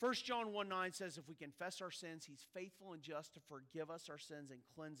 1 John 1:9 says, if we confess our sins, he's faithful and just to forgive us our sins and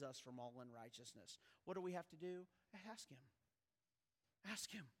cleanse us from all unrighteousness. What do we have to do? Ask him. Ask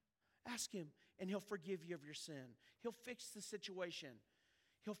him. Ask him, and he'll forgive you of your sin. He'll fix the situation.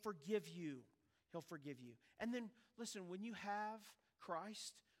 He'll forgive you. He'll forgive you. And then, listen, when you have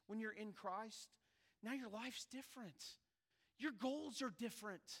Christ, when you're in Christ, now your life's different. Your goals are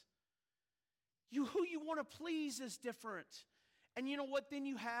different. Who you want to please is different. And you know what then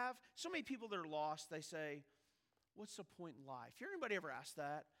you have? So many people that are lost, they say, what's the point in life? Hear anybody ever ask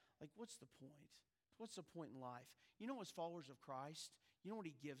that? Like, what's the point? What's the point in life? You know, as followers of Christ, you know what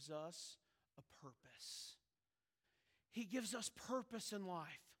he gives us? A purpose. He gives us purpose in life.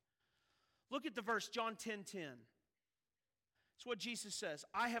 Look at the verse, John 10:10. It's what Jesus says.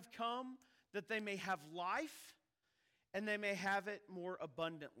 I have come that they may have life and they may have it more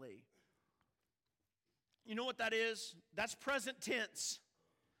abundantly. You know what that is? That's present tense.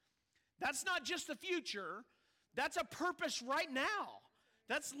 That's not just the future. That's a purpose right now.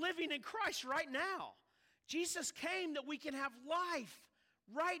 That's living in Christ right now. Jesus came that we can have life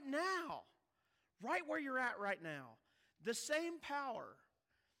right now. Right where you're at right now. The same power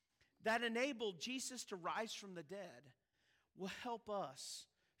that enabled Jesus to rise from the dead will help us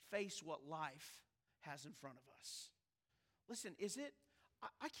face what life has in front of us. Listen,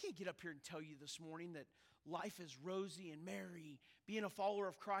 I can't get up here and tell you this morning that life is rosy and merry. Being a follower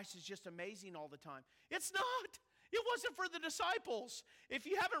of Christ is just amazing all the time. It's not. It wasn't for the disciples. If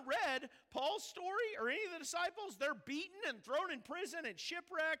you haven't read Paul's story or any of the disciples, they're beaten and thrown in prison and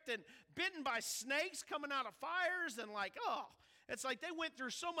shipwrecked and bitten by snakes coming out of fires and it's like they went through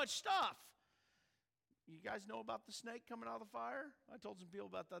so much stuff. You guys know about the snake coming out of the fire? I told some people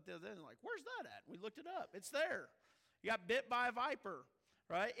about that the other day. They're like, where's that at? We looked it up. It's there. You got bit by a viper,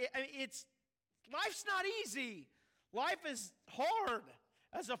 right? Life's not easy. Life is hard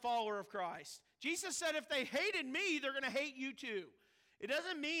as a follower of Christ. Jesus said if they hated me, they're going to hate you too. It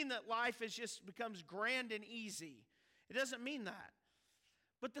doesn't mean that life just becomes grand and easy. It doesn't mean that.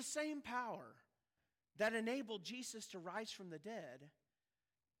 But the same power that enabled Jesus to rise from the dead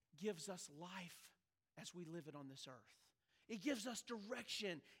gives us life as we live it on this earth. It gives us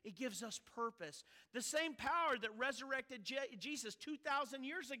direction. It gives us purpose. The same power that resurrected Jesus 2,000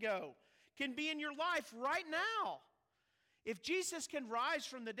 years ago can be in your life right now. If Jesus can rise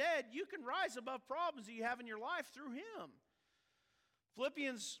from the dead, you can rise above problems that you have in your life through him.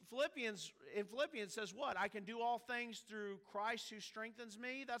 Philippians says what? I can do all things through Christ who strengthens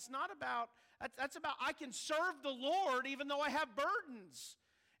me. That's about I can serve the Lord even though I have burdens.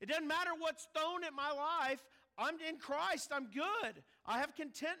 It doesn't matter what's thrown at my life. I'm in Christ. I'm good. I have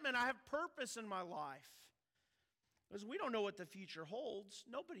contentment. I have purpose in my life. Because we don't know what the future holds.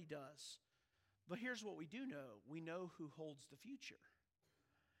 Nobody does. But here's what we do know. We know who holds the future.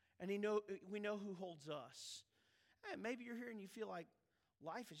 And we know who holds us. And maybe you're here and you feel like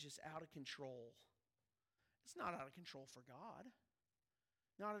life is just out of control. It's not out of control for God.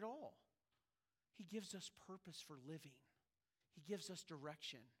 Not at all. He gives us purpose for living. He gives us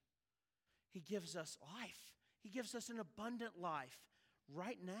direction. He gives us life. He gives us an abundant life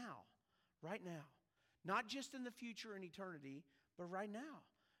right now. Right now. Not just in the future and eternity, but right now.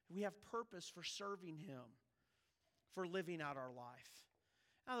 We have purpose for serving him, for living out our life.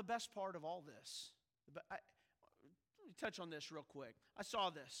 Now, the best part of all this, let me touch on this real quick. I saw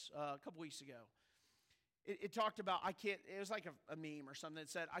this a couple weeks ago. It talked about, it was like a meme or something that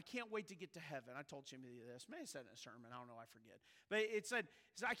said, I can't wait to get to heaven. I told Jimmy this. Maybe I said it in a sermon. I don't know. I forget. But it said,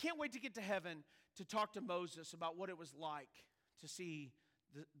 I can't wait to get to heaven to talk to Moses about what it was like to see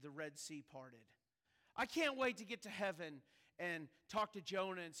the Red Sea parted. I can't wait to get to heaven and talk to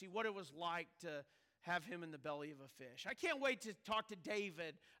Jonah and see what it was like to have him in the belly of a fish. I can't wait to talk to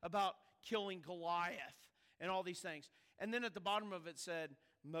David about killing Goliath and all these things. And then at the bottom of it said,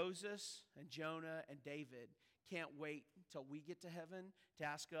 Moses and Jonah and David can't wait until we get to heaven to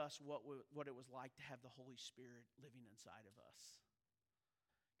ask us what it was like to have the Holy Spirit living inside of us.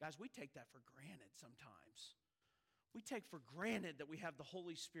 Guys, we take that for granted sometimes. We take for granted that we have the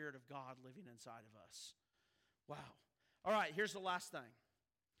Holy Spirit of God living inside of us. Wow. All right, here's the last thing.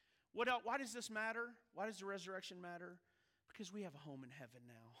 What else? Why does this matter? Why does the resurrection matter? Because we have a home in heaven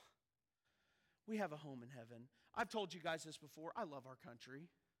now. We have a home in heaven. I've told you guys this before. I love our country.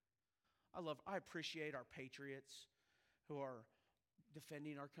 I appreciate our patriots who are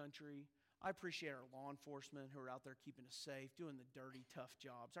defending our country. I appreciate our law enforcement who are out there keeping us safe, doing the dirty, tough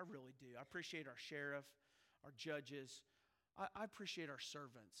jobs. I really do. I appreciate our sheriff, our judges. I appreciate our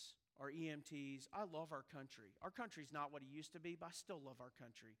servants, our EMTs. I love our country. Our country's not what it used to be, but I still love our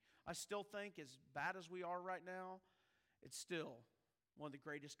country. I still think as bad as we are right now, it's still one of the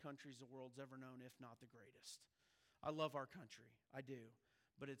greatest countries the world's ever known, if not the greatest. I love our country. I do.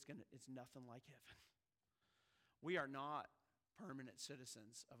 But it's nothing like heaven. We are not permanent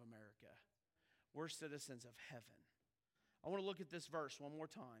citizens of America. We're citizens of heaven. I want to look at this verse one more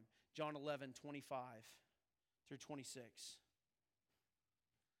time. John 11:25 through 26.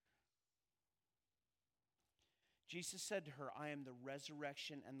 Jesus said to her, I am the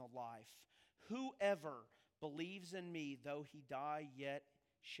resurrection and the life. Whoever believes in me, though he die, yet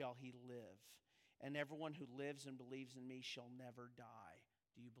shall he live. And everyone who lives and believes in me shall never die.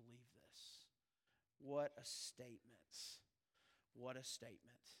 Do you believe this? What a statement. What a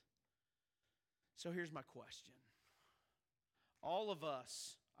statement. So here's my question. All of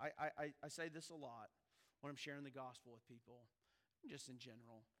us, I say this a lot when I'm sharing the gospel with people, just in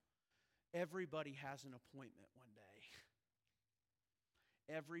general. Everybody has an appointment one day.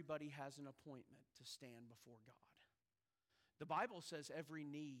 Everybody has an appointment to stand before God. The Bible says every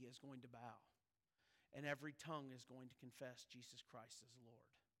knee is going to bow and every tongue is going to confess Jesus Christ as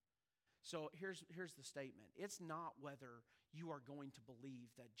Lord. So here's the statement. It's not whether you are going to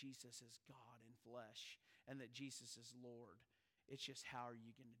believe that Jesus is God in flesh and that Jesus is Lord. It's just how are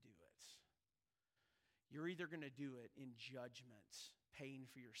you going to do it? You're either going to do it in judgment, paying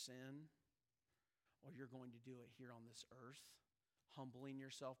for your sin, or you're going to do it here on this earth, humbling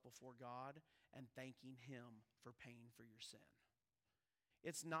yourself before God and thanking Him for paying for your sin.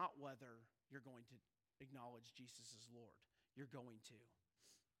 It's not whether you're going to acknowledge Jesus as Lord. You're going to.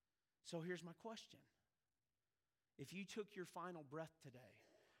 So here's my question. If you took your final breath today,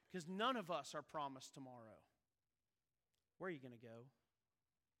 because none of us are promised tomorrow, where are you going to go?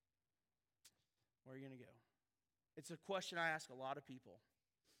 Where are you going to go? It's a question I ask a lot of people.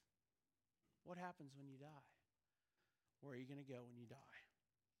 What happens when you die? Where are you going to go when you die?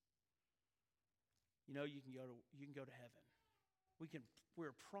 You know, you can go to heaven.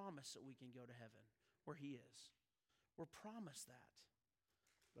 We're promised that we can go to heaven where He is. We're promised that.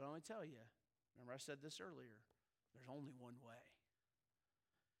 But I want to tell you, remember I said this earlier, there's only one way.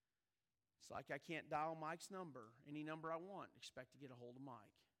 It's like I can't dial Mike's number, any number I want, expect to get a hold of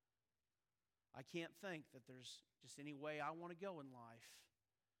Mike. I can't think that there's just any way I want to go in life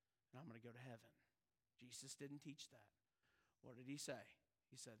and I'm going to go to heaven. Jesus didn't teach that. What did He say?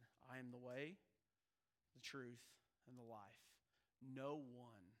 He said, I am the way, the truth, and the life. No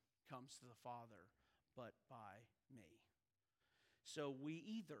one comes to the Father but by me. So we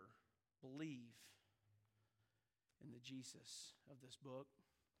either believe in the Jesus of this book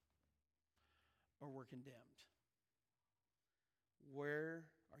or we're condemned. Where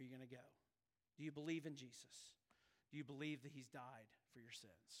are you going to go? Do you believe in Jesus? Do you believe that He's died for your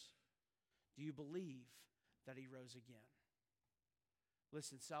sins? Do you believe that He rose again?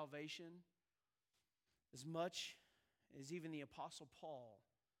 Listen, salvation, as much as even the Apostle Paul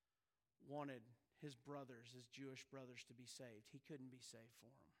wanted his brothers, his Jewish brothers, to be saved, he couldn't be saved for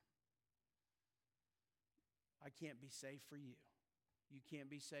them. I can't be saved for you. You can't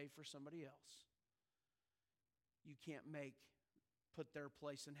be saved for somebody else. You can't put their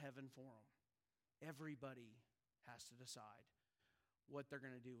place in heaven for them. Everybody has to decide what they're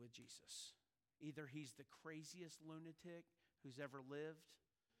going to do with Jesus. Either He's the craziest lunatic who's ever lived,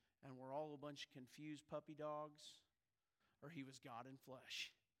 and we're all a bunch of confused puppy dogs, or He was God in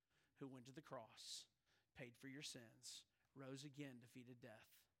flesh who went to the cross, paid for your sins, rose again, defeated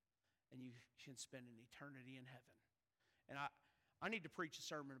death, and you can spend an eternity in heaven. And I need to preach a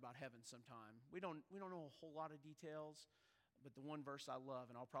sermon about heaven sometime. We don't know a whole lot of details, but the one verse I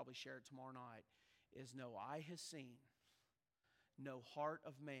love, and I'll probably share it tomorrow night, is no eye has seen, no heart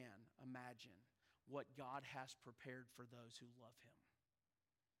of man imagined what God has prepared for those who love Him.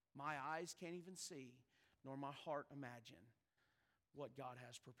 My eyes can't even see, nor my heart imagine what God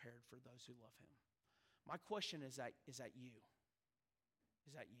has prepared for those who love Him. My question is that you?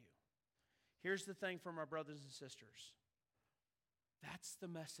 Is that you? Here's the thing for my brothers and sisters. That's the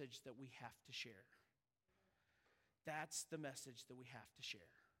message that we have to share. That's the message that we have to share.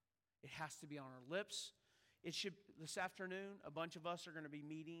 It has to be on our lips. This afternoon, a bunch of us are going to be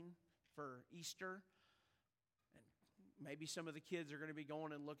meeting for Easter. And maybe some of the kids are going to be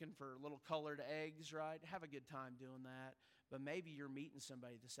going and looking for little colored eggs, right? Have a good time doing that. But maybe you're meeting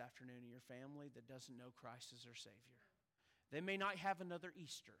somebody this afternoon in your family that doesn't know Christ as their Savior. They may not have another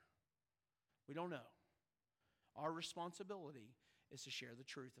Easter. We don't know. Our responsibility is to share the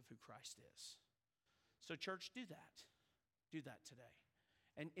truth of who Christ is. So church, do that. Do that today.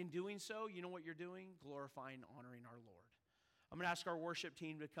 And in doing so, you know what you're doing? Glorifying and honoring our Lord. I'm going to ask our worship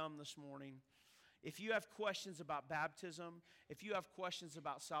team to come this morning. If you have questions about baptism, if you have questions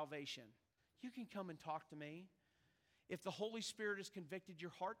about salvation, you can come and talk to me. If the Holy Spirit has convicted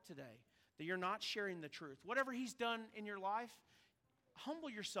your heart today, that you're not sharing the truth, whatever He's done in your life, humble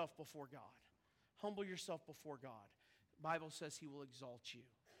yourself before God. Humble yourself before God. The Bible says He will exalt you.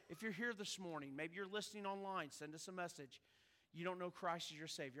 If you're here this morning, maybe you're listening online, send us a message. You don't know Christ as your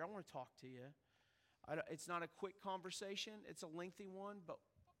Savior. I want to talk to you. It's not a quick conversation. It's a lengthy one, but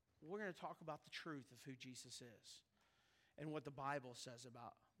we're going to talk about the truth of who Jesus is and what the Bible says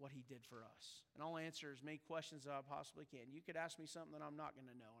about what He did for us. And I'll answer as many questions as I possibly can. You could ask me something that I'm not going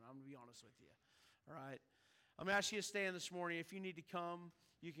to know, and I'm going to be honest with you. All right? I'm going to ask you to stand this morning. If you need to come,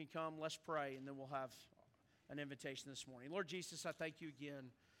 you can come. Let's pray, and then we'll have an invitation this morning. Lord Jesus, I thank you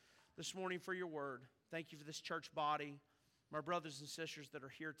again this morning for your word. Thank you for this church body, my brothers and sisters that are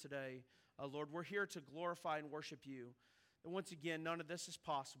here today. Lord, we're here to glorify and worship you. And once again, none of this is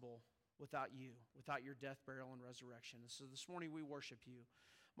possible without you, without your death, burial, and resurrection. And so this morning we worship you.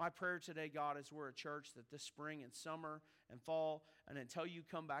 My prayer today, God, is we're a church that this spring and summer and fall, and until you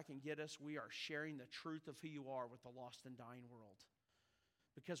come back and get us, we are sharing the truth of who you are with the lost and dying world.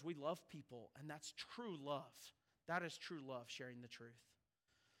 Because we love people, and that's true love. That is true love, sharing the truth.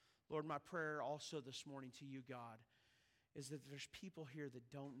 Lord, my prayer also this morning to you, God, is that there's people here that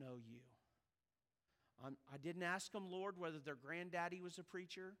don't know you. I didn't ask them, Lord, whether their granddaddy was a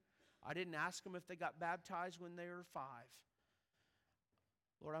preacher. I didn't ask them if they got baptized when they were 5.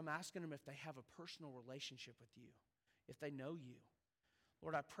 Lord, I'm asking them if they have a personal relationship with you, if they know you.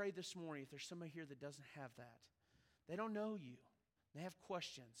 Lord, I pray this morning if there's somebody here that doesn't have that, they don't know you, they have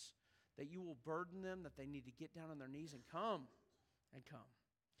questions, that you will burden them, that they need to get down on their knees and come.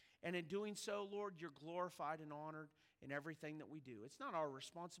 And in doing so, Lord, you're glorified and honored in everything that we do. It's not our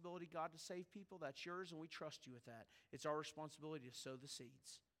responsibility, God, to save people. That's yours, and we trust you with that. It's our responsibility to sow the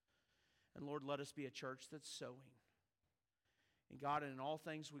seeds. And Lord, let us be a church that's sowing. And God, in all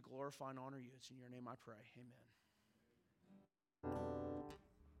things we glorify and honor you. It's in your name I pray. Amen.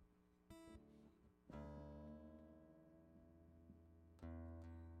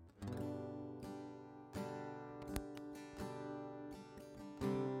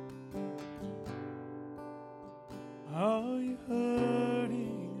 Are you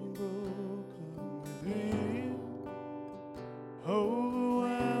hurting and broken within?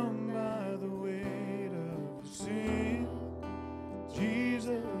 Overwhelmed by the weight of sin?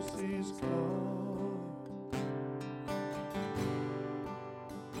 Jesus is calling.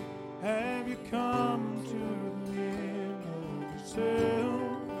 Have you come to the end of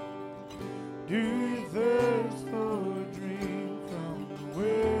yourself? Do you thirst for a drink from the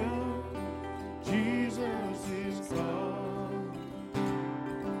well? Jesus is calling.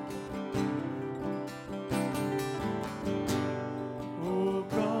 Oh,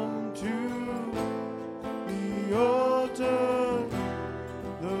 come to the altar.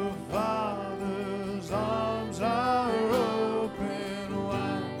 The Father's arms are open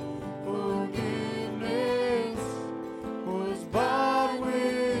wide. Forgiveness was bought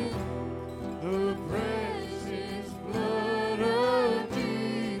with the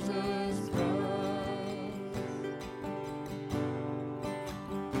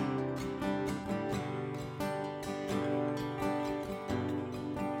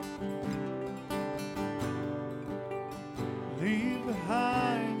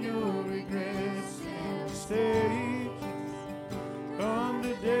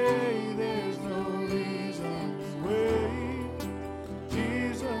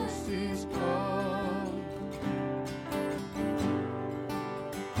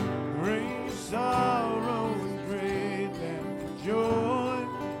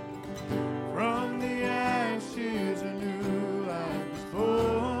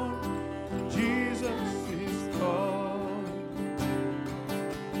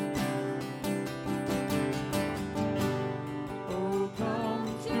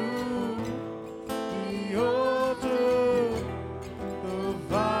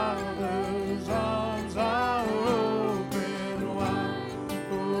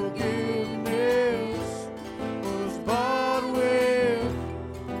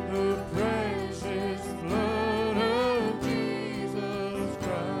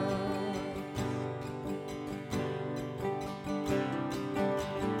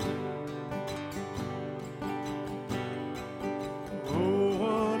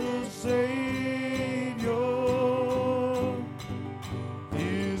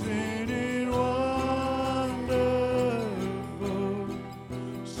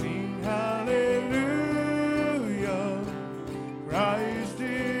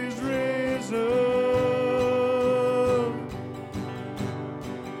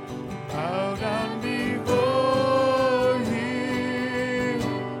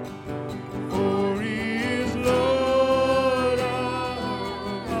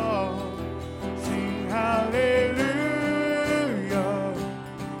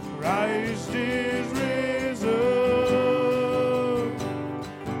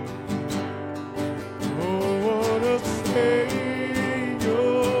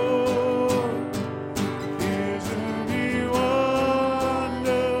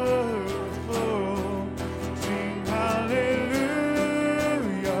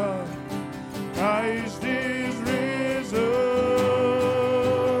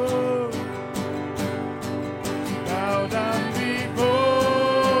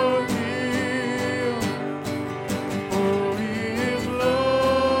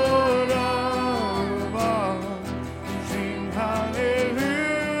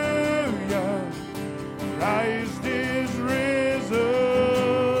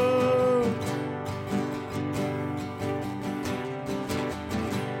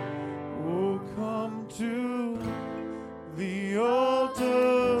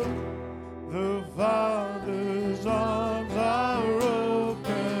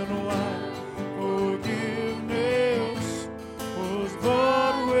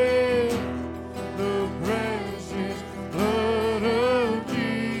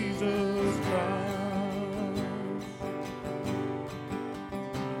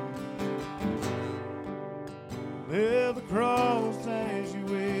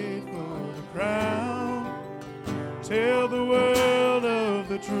tell the world of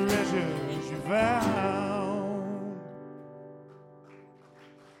the treasures you found.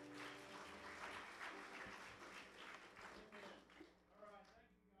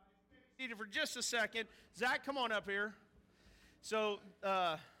 Seated for just a second. Zach, come on up here. So,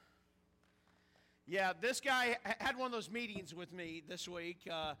 yeah, this guy had one of those meetings with me this week,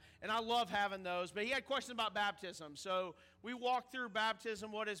 and I love having those, but he had questions about baptism. So we walked through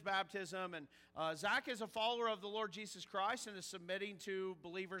baptism, what is baptism, and Zach is a follower of the Lord Jesus Christ and is submitting to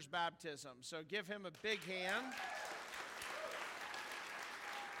believers' baptism. So give him a big hand.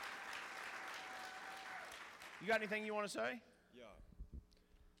 You got anything you want to say? Yeah.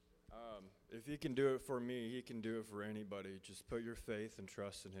 If he can do it for me, he can do it for anybody. Just put your faith and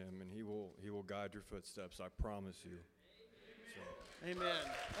trust in him, and he will guide your footsteps. I promise you. So. Amen.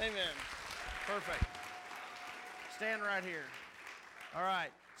 Amen. Perfect. Stand right here. All right.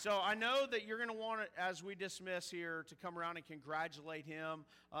 So I know that you're going to want to, as we dismiss here, to come around and congratulate him.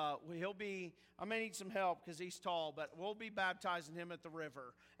 I may need some help because he's tall, but we'll be baptizing him at the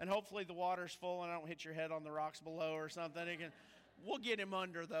river. And hopefully the water's full and I don't hit your head on the rocks below or something. We'll get him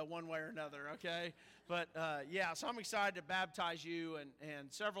under, though, one way or another, okay? But, yeah, so I'm excited to baptize you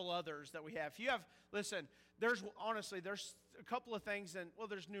and several others that we have. If you have, listen, there's a couple of things,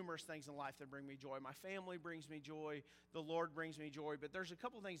 there's numerous things in life that bring me joy. My family brings me joy. The Lord brings me joy. But there's a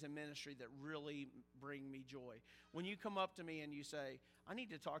couple of things in ministry that really bring me joy. When you come up to me and you say, I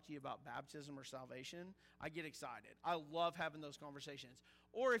need to talk to you about baptism or salvation, I get excited. I love having those conversations.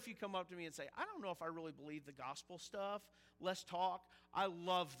 Or if you come up to me and say, I don't know if I really believe the gospel stuff, let's talk. I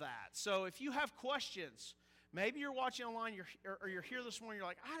love that. So if you have questions, maybe you're watching online or you're here this morning, you're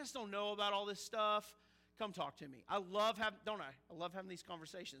like, I just don't know about all this stuff. Come talk to me. I love having these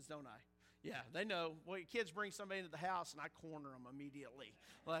conversations, don't I? Yeah, they know. Well, your kids bring somebody into the house, and I corner them immediately.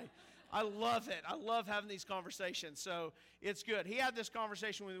 Like, I love it. I love having these conversations, so it's good. He had this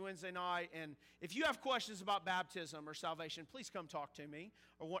conversation with me Wednesday night, and if you have questions about baptism or salvation, please come talk to me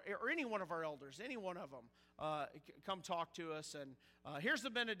or any one of our elders, any one of them. Come talk to us. And here's the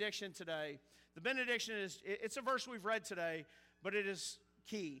benediction today. The benediction it's a verse we've read today, but it is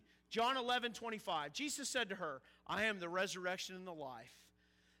key. John 11:25. Jesus said to her, I am the resurrection and the life.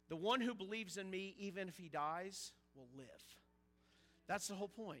 The one who believes in me, even if he dies, will live. That's the whole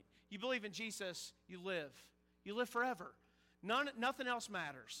point. You believe in Jesus, you live. You live forever. Nothing else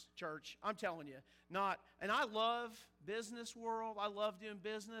matters, church. I'm telling you. And I love business world. I love doing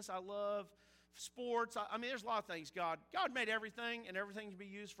business. I love sports. I mean, there's a lot of things. God made everything, and everything can be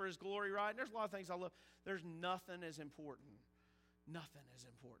used for his glory, right? And there's a lot of things I love. There's nothing as important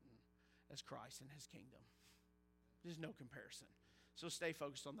as Christ and his kingdom. There's no comparison. So stay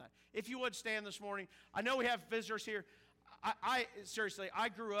focused on that. If you would stand this morning. I know we have visitors here. Seriously, I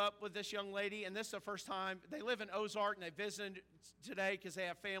grew up with this young lady, and this is the first time. They live in Ozark, and they visited today because they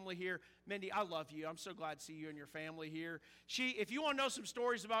have family here. Mindy, I love you. I'm so glad to see you and your family here. If you want to know some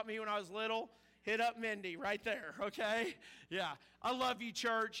stories about me when I was little, hit up Mindy right there, okay? Yeah. I love you,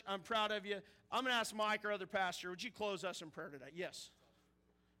 church. I'm proud of you. I'm going to ask Mike, our other pastor, would you close us in prayer today? Yes.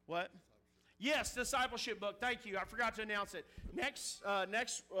 What? Yes, discipleship book. Thank you. I forgot to announce it. Next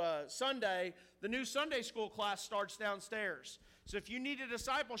Sunday, the new Sunday school class starts downstairs. So if you need a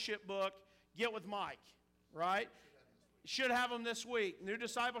discipleship book, get with Mike, right? Should have them this week. New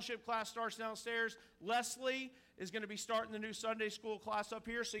discipleship class starts downstairs. Leslie is going to be starting the new Sunday school class up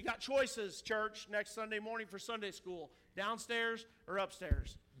here. So you got choices, church, next Sunday morning for Sunday school. Downstairs or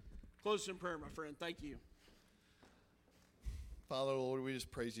upstairs. Close in prayer, my friend. Thank you. Father, Lord, we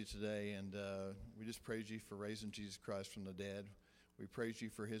just praise you today, and we just praise you for raising Jesus Christ from the dead. We praise you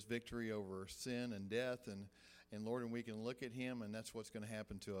for his victory over sin and death, and Lord, and we can look at him, and that's what's going to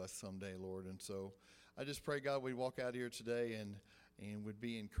happen to us someday, Lord. And so I just pray, God, we'd walk out here today and would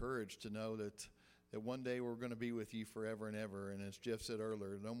be encouraged to know that one day we're going to be with you forever and ever. And as Jeff said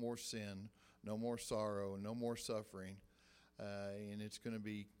earlier, no more sin, no more sorrow, no more suffering, and it's going to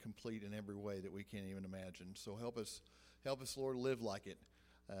be complete in every way that we can't even imagine. So help us, Lord, live like it.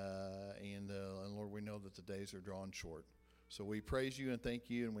 And Lord, we know that the days are drawn short. So we praise you and thank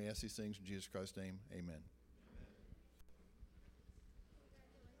you, and we ask these things in Jesus Christ's name. Amen.